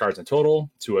get 10 cards in total,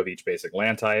 2 of each basic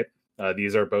land type.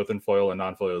 These are both in foil and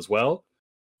non-foil as well.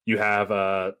 You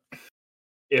have,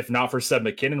 if not for Seb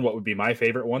McKinnon, what would be my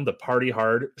favorite one, the Party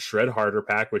Hard Shred Harder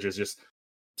pack, which is just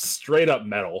straight up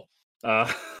metal.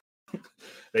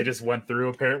 They just went through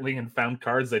apparently and found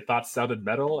cards they thought sounded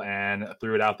metal and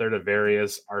threw it out there to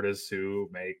various artists who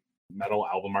make metal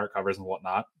album art covers and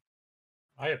whatnot.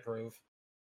 I approve.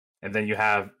 And then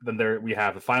we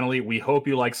have finally We Hope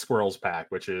You Like Squirrels pack,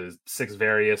 which is 6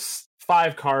 various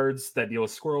 5 cards that deal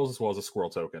with squirrels as well as a squirrel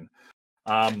token.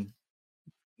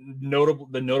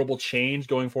 notable change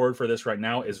going forward for this right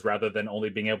now is rather than only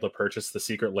being able to purchase the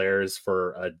secret lairs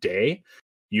for a day,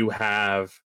 you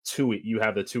have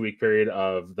the 2-week period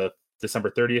of the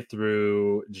December 30th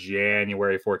through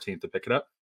January 14th to pick it up.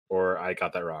 Or I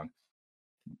got that wrong.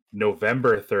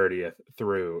 November 30th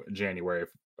through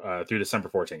December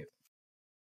 14th.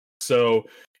 So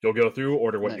you'll go through,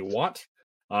 order what you want.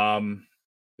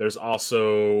 There's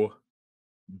also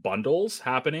bundles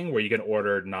happening where you can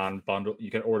order non-bundle,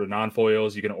 you can order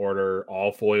non-foils, you can order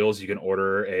all foils, you can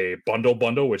order a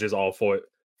bundle, which is all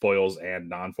foils and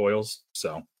non-foils.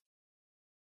 So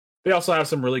they also have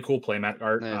some really cool playmat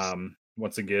art. Nice.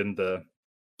 Once again, the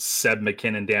Seb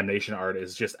McKinnon Damnation art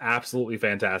is just absolutely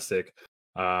fantastic.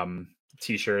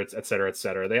 T-shirts,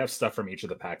 etc. They have stuff from each of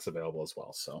the packs available as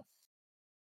well. So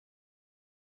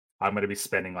I'm going to be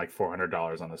spending like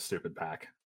 $400 on this stupid pack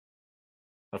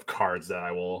of cards that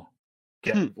I will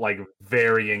get like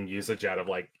varying usage out of.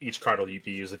 Like each card will be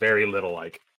used very little.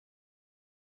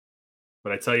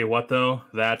 But I tell you what, though,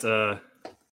 that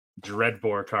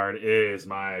Dreadbore card is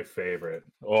my favorite.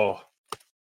 Oh,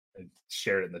 I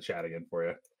shared it in the chat again for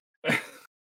you.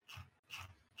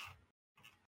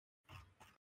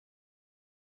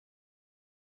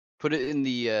 Put it in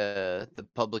the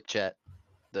public chat.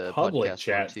 The public podcast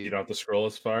chat. too. You don't have to scroll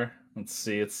as far. Let's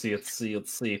see.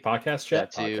 Podcast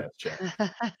chat. Too. Podcast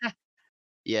chat.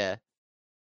 Yeah.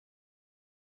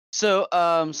 So,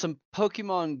 some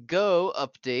Pokemon Go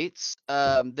updates.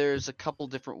 There's a couple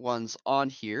different ones on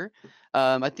here.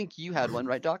 I think you had one,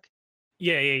 right, Doc?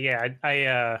 Yeah.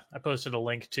 I posted a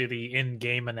link to the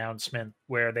in-game announcement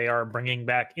where they are bringing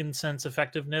back incense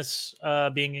effectiveness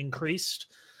being increased.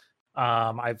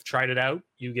 I've tried it out.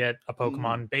 You get a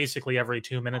Pokemon basically every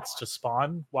 2 minutes to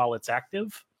spawn while it's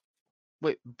active.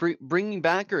 Wait, bringing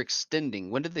back or extending?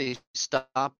 When did they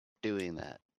stop doing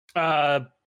that?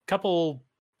 Couple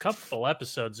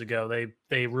episodes ago,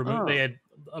 they removed. They had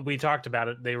we talked about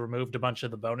it. They removed a bunch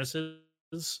of the bonuses.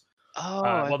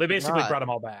 Well, they basically brought them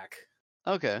all back.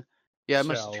 Okay, yeah, I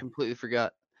must have completely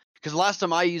forgot. Because last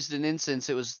time I used an instance,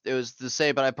 it was the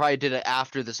same, but I probably did it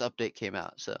after this update came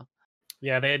out. So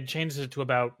yeah, they had changed it to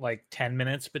about like 10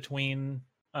 minutes between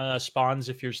spawns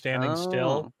if you're standing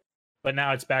still. But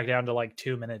now it's back down to like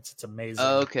 2 minutes. It's amazing.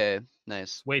 Okay,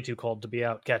 nice. Way too cold to be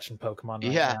out catching Pokemon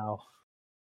right now.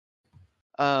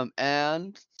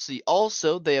 And see,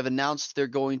 also they have announced they're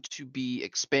going to be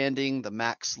expanding the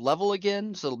max level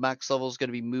again. So the max level is going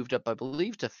to be moved up, I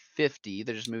believe, to 50.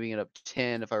 They're just moving it up to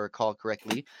 10, if I recall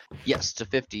correctly. Yes, to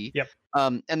 50. Yep.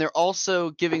 And they're also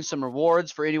giving some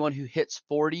rewards for anyone who hits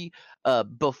 40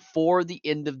 before the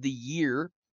end of the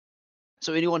year.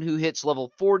 So anyone who hits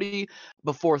level 40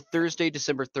 before Thursday,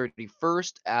 December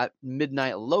 31st at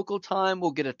midnight local time will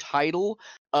get a title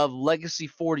of Legacy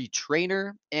 40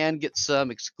 Trainer and get some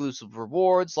exclusive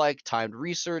rewards like timed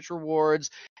research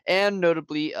rewards and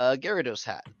notably a Gyarados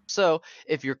hat. So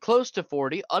if you're close to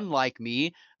 40, unlike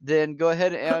me, then go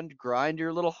ahead and grind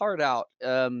your little heart out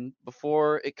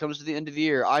before it comes to the end of the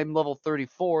year. I'm level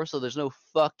 34, so there's no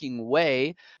fucking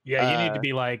way. Yeah, you need to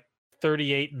be like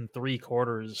 38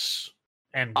 3/4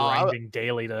 and grinding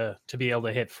daily to be able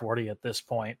to hit 40 at this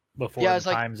point before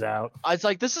time's out. It's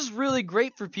like, this is really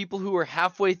great for people who are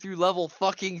halfway through level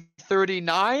fucking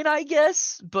 39, I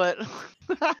guess, but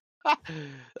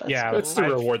yeah, it's to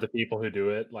reward the people who do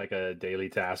it like a daily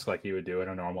task like you would do in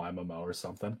a normal MMO or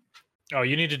something. Oh,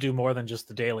 you need to do more than just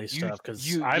the daily stuff, because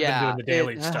I've been doing the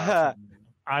daily stuff.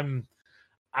 I'm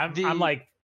like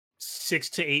 6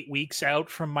 to 8 weeks out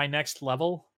from my next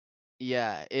level.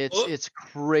 Yeah, it's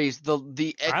crazy. The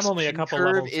XP I'm only a couple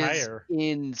curve levels is higher.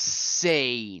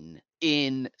 Insane.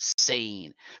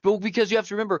 But because you have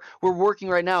to remember, we're working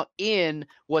right now in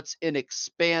what's an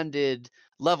expanded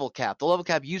level cap. The level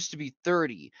cap used to be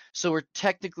 30. So we're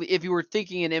technically, if you were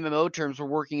thinking in MMO terms, we're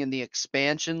working in the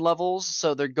expansion levels.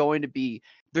 So they're going to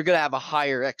have a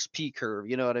higher XP curve.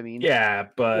 You know what I mean? Yeah,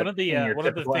 but one of the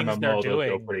things they're doing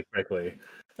go pretty quickly.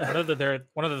 One of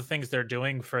the things they're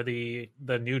doing for the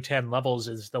new 10 levels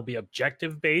is they'll be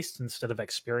objective based instead of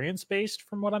experience based,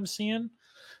 from what I'm seeing.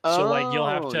 So like you'll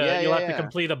have to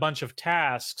complete a bunch of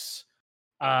tasks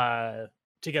to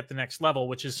get the next level,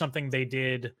 which is something they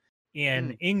did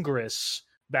in Ingress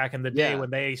back in the day when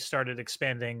they started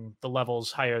expanding the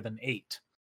levels higher than 8.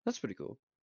 That's pretty cool.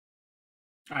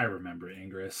 I remember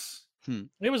Ingress.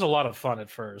 It was a lot of fun at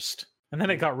first, and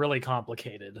then it got really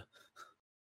complicated.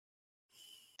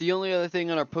 The only other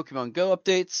thing on our Pokemon Go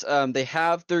updates,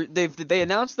 they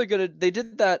announced they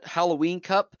did that Halloween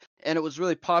Cup, and it was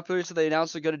really popular, so they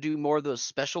announced they're gonna do more of those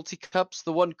specialty cups.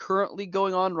 The one currently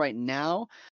going on right now,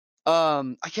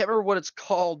 I can't remember what it's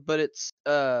called, but it's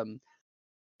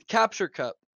Capture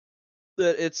Cup.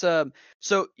 It's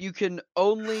so you can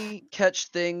only catch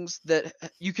things that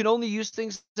you can only use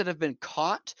things that have been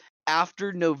caught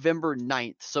after November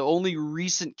 9th. So only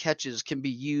recent catches can be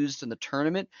used in the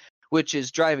tournament, which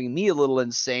is driving me a little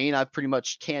insane. I pretty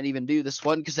much can't even do this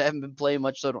one because I haven't been playing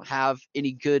much, so I don't have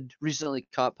any good recently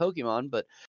caught Pokemon. But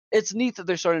it's neat that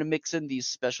they're starting to mix in these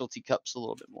specialty cups a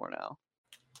little bit more now.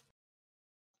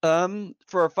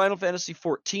 For our Final Fantasy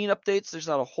 14 updates, there's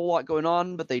not a whole lot going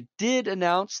on, but they did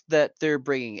announce that they're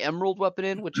bringing Emerald weapon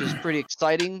in, which is pretty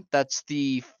exciting. That's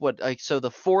the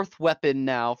fourth weapon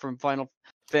now from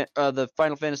the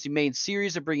Final Fantasy main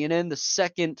series they're bringing in. The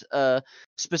second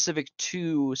specific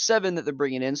to 7 that they're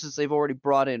bringing in, since they've already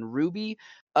brought in Ruby.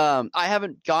 I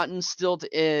haven't gotten still to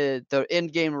the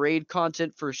end-game raid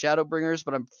content for Shadowbringers,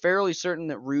 but I'm fairly certain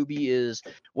that Ruby is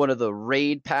one of the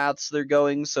raid paths they're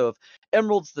going. So if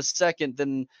Emerald's the second,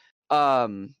 then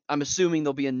I'm assuming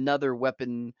there'll be another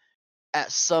weapon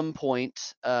at some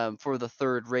point for the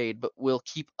third raid, but we'll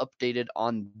keep updated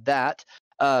on that.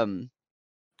 And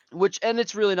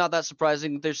it's really not that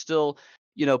surprising. They're still,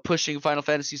 pushing Final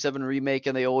Fantasy VII Remake,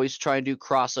 and they always try and do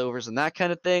crossovers and that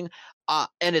kind of thing.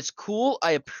 And it's cool.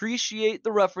 I appreciate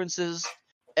the references.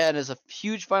 And as a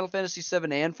huge Final Fantasy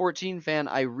VII and 14 fan,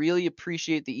 I really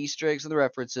appreciate the Easter eggs and the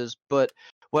references. But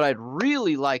what I'd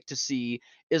really like to see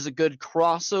is a good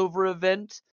crossover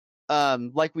event,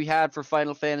 like we had for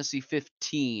Final Fantasy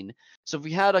 15. So if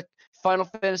we had a Final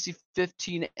Fantasy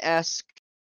 15-esque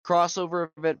crossover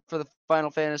event for the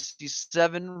Final Fantasy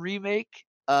VII Remake,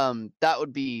 that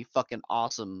would be fucking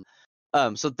awesome.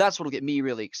 So that's what'll get me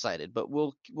really excited, but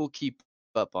we'll keep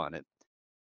up on it.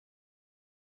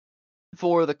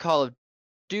 For the Call of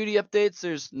Duty updates,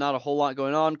 there's not a whole lot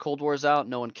going on. Cold War's out,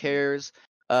 no one cares.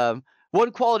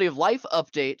 One quality of life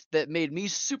update that made me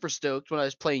super stoked when I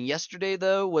was playing yesterday,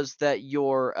 though, was that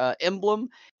your emblem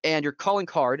and your calling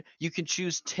card, you can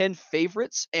choose 10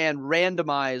 favorites and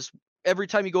randomize. Every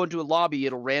time you go into a lobby,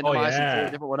 it'll randomize and pull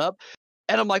a different one up.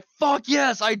 And I'm like, fuck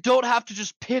yes, I don't have to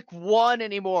just pick one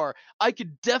anymore. I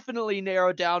could definitely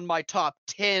narrow down my top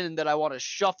 10 that I want to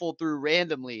shuffle through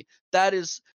randomly. That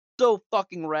is so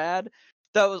fucking rad.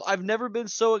 I've never been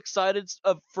so excited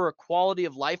for a quality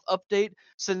of life update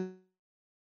since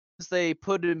they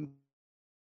put in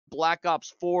Black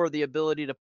Ops 4 the ability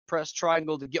to press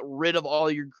triangle to get rid of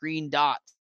all your green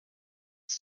dots.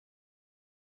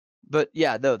 But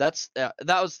yeah, no, it's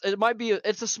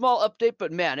a small update,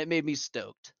 but man, it made me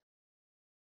stoked.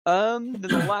 Then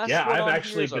the last yeah, one I've on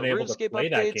actually here been is able to play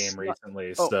that game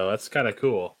recently, so that's kind of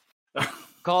cool.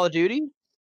 Call of Duty?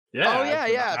 Yeah. Oh yeah,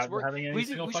 yeah. We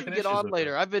should get on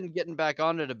later. I've been getting back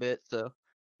on it a bit, so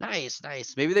nice.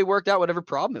 Maybe they worked out whatever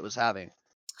problem it was having.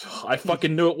 I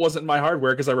fucking knew it wasn't my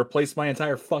hardware because I replaced my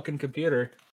entire fucking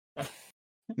computer.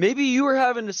 Maybe you were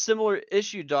having a similar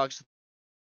issue, Docs.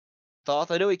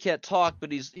 Thoth. I know he can't talk,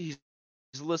 but he's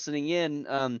listening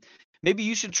in. Maybe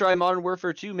you should try Modern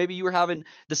Warfare 2. Maybe you were having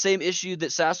the same issue that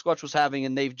Sasquatch was having,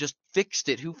 and they've just fixed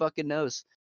it. Who fucking knows?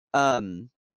 We'll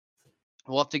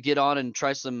have to get on and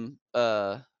try some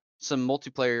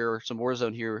multiplayer or some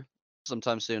Warzone here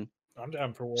sometime soon. I'm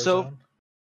down for Warzone. So,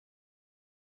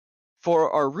 for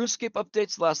our RuneScape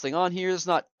updates, the last thing on here, there's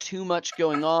not too much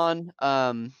going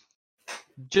on.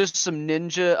 Just some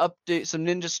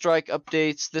Ninja Strike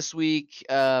updates this week.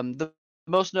 The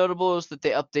most notable is that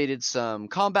they updated some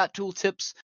combat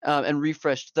tooltips and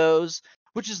refreshed those,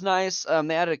 which is nice.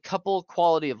 They added a couple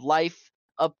quality of life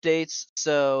updates.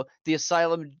 So the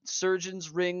Asylum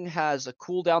Surgeon's Ring has a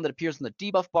cooldown that appears in the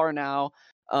debuff bar now.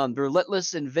 The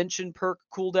Relentless Invention perk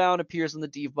cooldown appears in the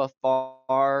debuff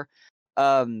bar.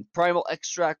 Primal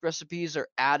Extract recipes are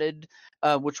added,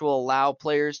 which will allow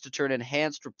players to turn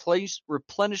enhanced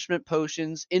replenishment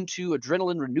potions into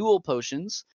adrenaline renewal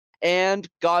potions. And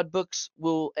God Books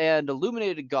and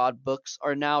Illuminated God Books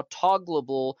are now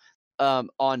toggleable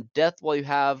on death while you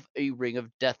have a Ring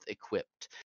of Death equipped.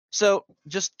 So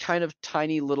just kind of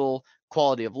tiny little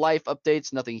quality of life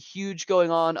updates, nothing huge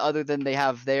going on other than they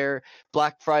have their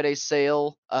Black Friday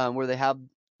sale where they have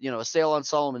a sale on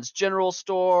Solomon's General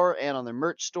Store and on their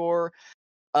merch store.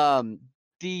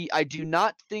 I do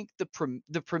not think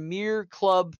the Premier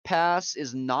Club Pass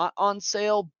is not on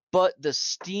sale, but the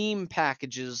Steam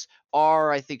packages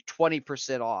are, I think,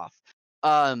 20% off.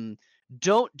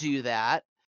 Don't do that.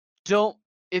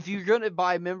 If you're going to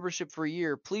buy membership for a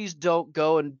year, please don't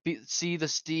go and see the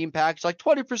Steam package like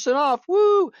 20% off.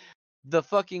 Woo! The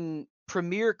fucking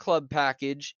Premier Club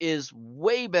package is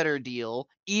way better deal,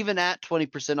 even at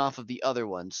 20% off of the other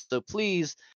ones. So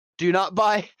please do not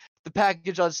buy the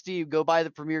package on Steam. Go buy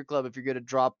the Premier Club if you're going to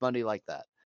drop money like that.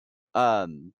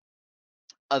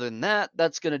 other than that,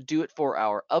 that's going to do it for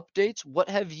our updates. What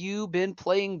have you been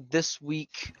playing this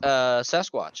week,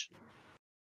 Sasquatch?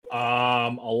 A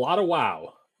lot of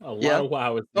WoW. A lot of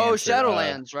WoW is the answer.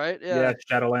 Shadowlands, right? Yeah,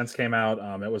 Shadowlands came out.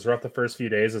 It was rough the first few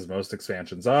days, as most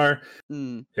expansions are.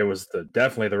 It was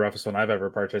definitely the roughest one I've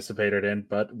ever participated in.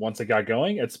 But once it got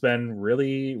going, it's been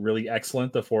really, really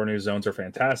excellent. The 4 new zones are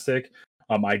fantastic.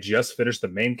 I just finished the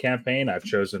main campaign. I've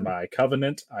chosen my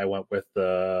Covenant. I went with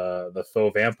the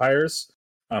faux vampires,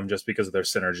 just because of their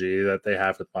synergy that they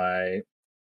have with my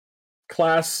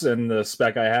class and the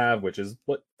spec I have, which is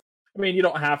what. I mean, you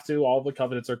don't have to. All the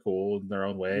Covenants are cool in their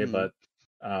own way, but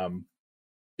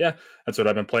yeah, that's what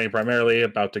I've been playing primarily.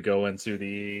 About to go into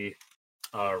the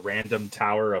Random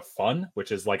Tower of Fun,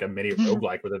 which is like a mini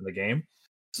roguelike within the game.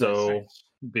 So Nice.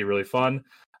 be really fun.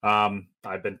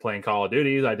 I've been playing Call of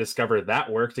Duty. I discovered that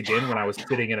worked again when I was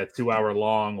sitting in a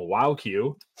 2-hour-long WoW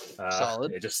queue.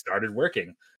 Solid. It just started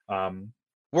working.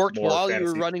 Worked while you were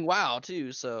fantasy. running WoW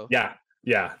too, so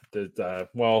Yeah.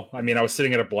 Well, I mean, I was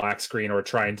sitting at a black screen or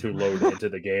trying to load into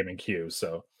the game and queue.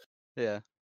 So yeah.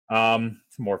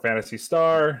 More Phantasy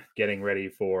Star, getting ready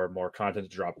for more content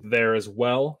to drop there as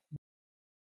well.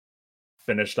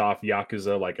 Finished off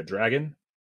Yakuza Like a Dragon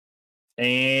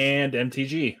and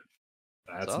MTG.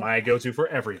 That's my go-to for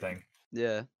everything.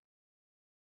 Yeah.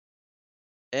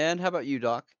 And how about you,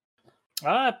 Doc?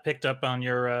 I picked up on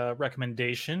your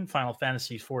recommendation, Final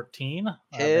Fantasy 14.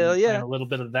 Hell yeah! Playing a little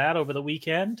bit of that over the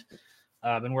weekend.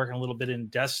 I've been working a little bit in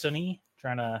Destiny,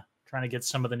 trying to get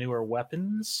some of the newer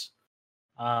weapons.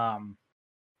 I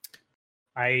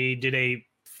did a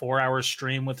 4-hour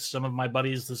stream with some of my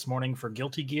buddies this morning for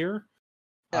Guilty Gear.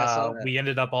 We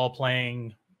ended up all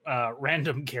playing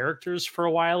random characters for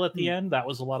a while at the end. That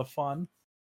was a lot of fun.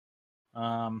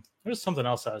 There's something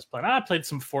else I was playing. I played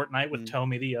some Fortnite with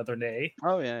Tommy the other day.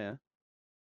 Oh yeah.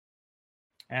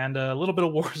 And a little bit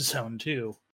of Warzone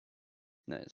too.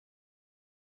 Nice.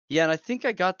 Yeah, and I think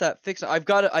I got that fixed. I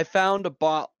found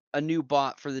a new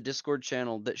bot for the Discord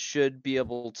channel that should be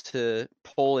able to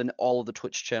pull in all of the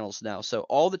Twitch channels now. So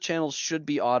all the channels should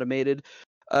be automated.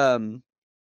 And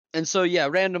so yeah,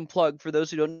 random plug for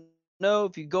those who don't know,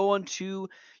 if you go onto,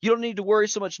 you don't need to worry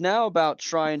so much now about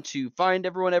trying to find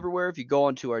everyone everywhere. If you go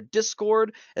onto our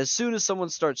Discord, as soon as someone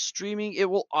starts streaming, it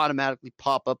will automatically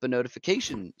pop up a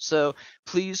notification. So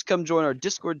please come join our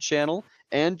Discord channel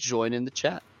and join in the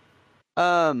chat.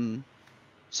 I've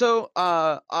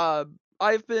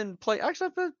been playing. Actually,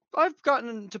 I've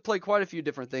gotten to play quite a few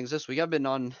different things this week. I've been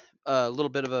on a little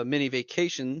bit of a mini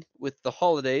vacation with the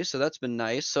holidays, so that's been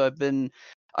nice. So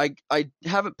I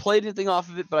haven't played anything off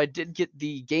of it, but I did get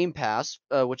the Game Pass,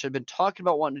 which I've been talking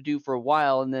about wanting to do for a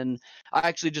while, and then I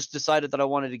actually just decided that I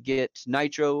wanted to get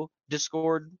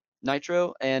Discord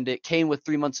Nitro, and it came with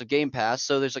 3 months of Game Pass.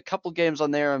 So there's a couple games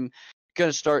on there I'm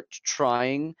gonna start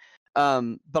trying.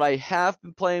 But I have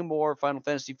been playing more Final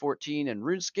Fantasy 14 and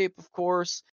RuneScape, of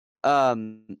course.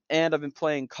 And I've been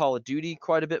playing Call of Duty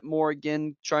quite a bit more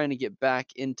again, trying to get back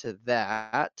into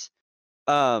that.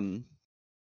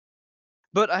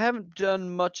 But I haven't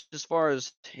done much as far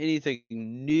as anything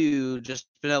new, just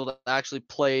been able to actually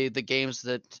play the games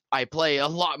that I play a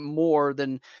lot more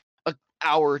than an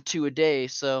hour or two a day.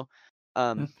 So,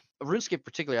 RuneScape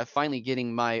particularly, I'm finally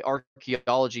getting my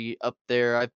archaeology up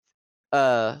there. I've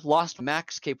lost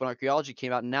max cape when archaeology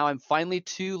came out, and now I'm finally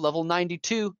to level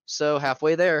 92, so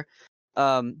halfway there.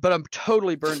 But I'm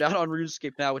totally burned out on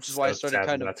RuneScape now, which is why I started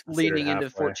kind of leaning into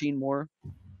 14 more.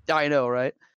 I know,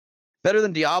 right? Better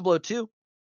than Diablo 2.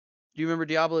 Do you remember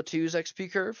Diablo 2's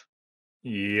XP curve?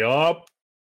 Yup.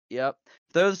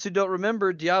 Those who don't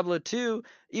remember, Diablo 2,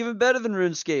 even better than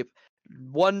RuneScape.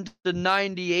 1 to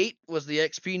 98 was the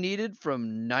XP needed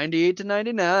from 98 to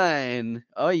 99.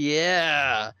 Oh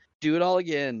yeah. Do it all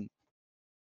again.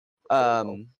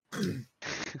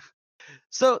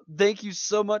 So thank you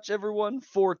so much, everyone,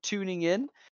 for tuning in.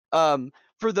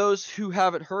 For those who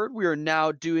haven't heard, we are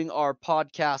now doing our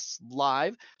podcasts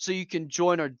live, so you can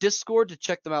join our Discord to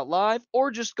check them out live, or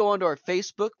just go onto our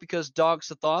Facebook, because Dog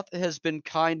Sathoth has been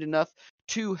kind enough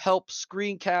to help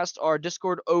screencast our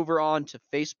Discord over onto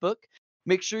Facebook.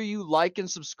 Make sure you like and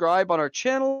subscribe on our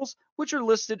channels, which are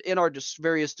listed in our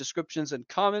various descriptions and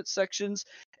comment sections,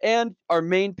 and our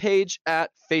main page at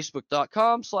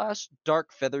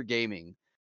facebook.com/darkfeathergaming.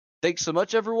 Thanks so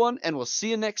much, everyone, and we'll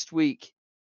see you next week.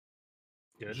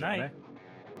 Good night.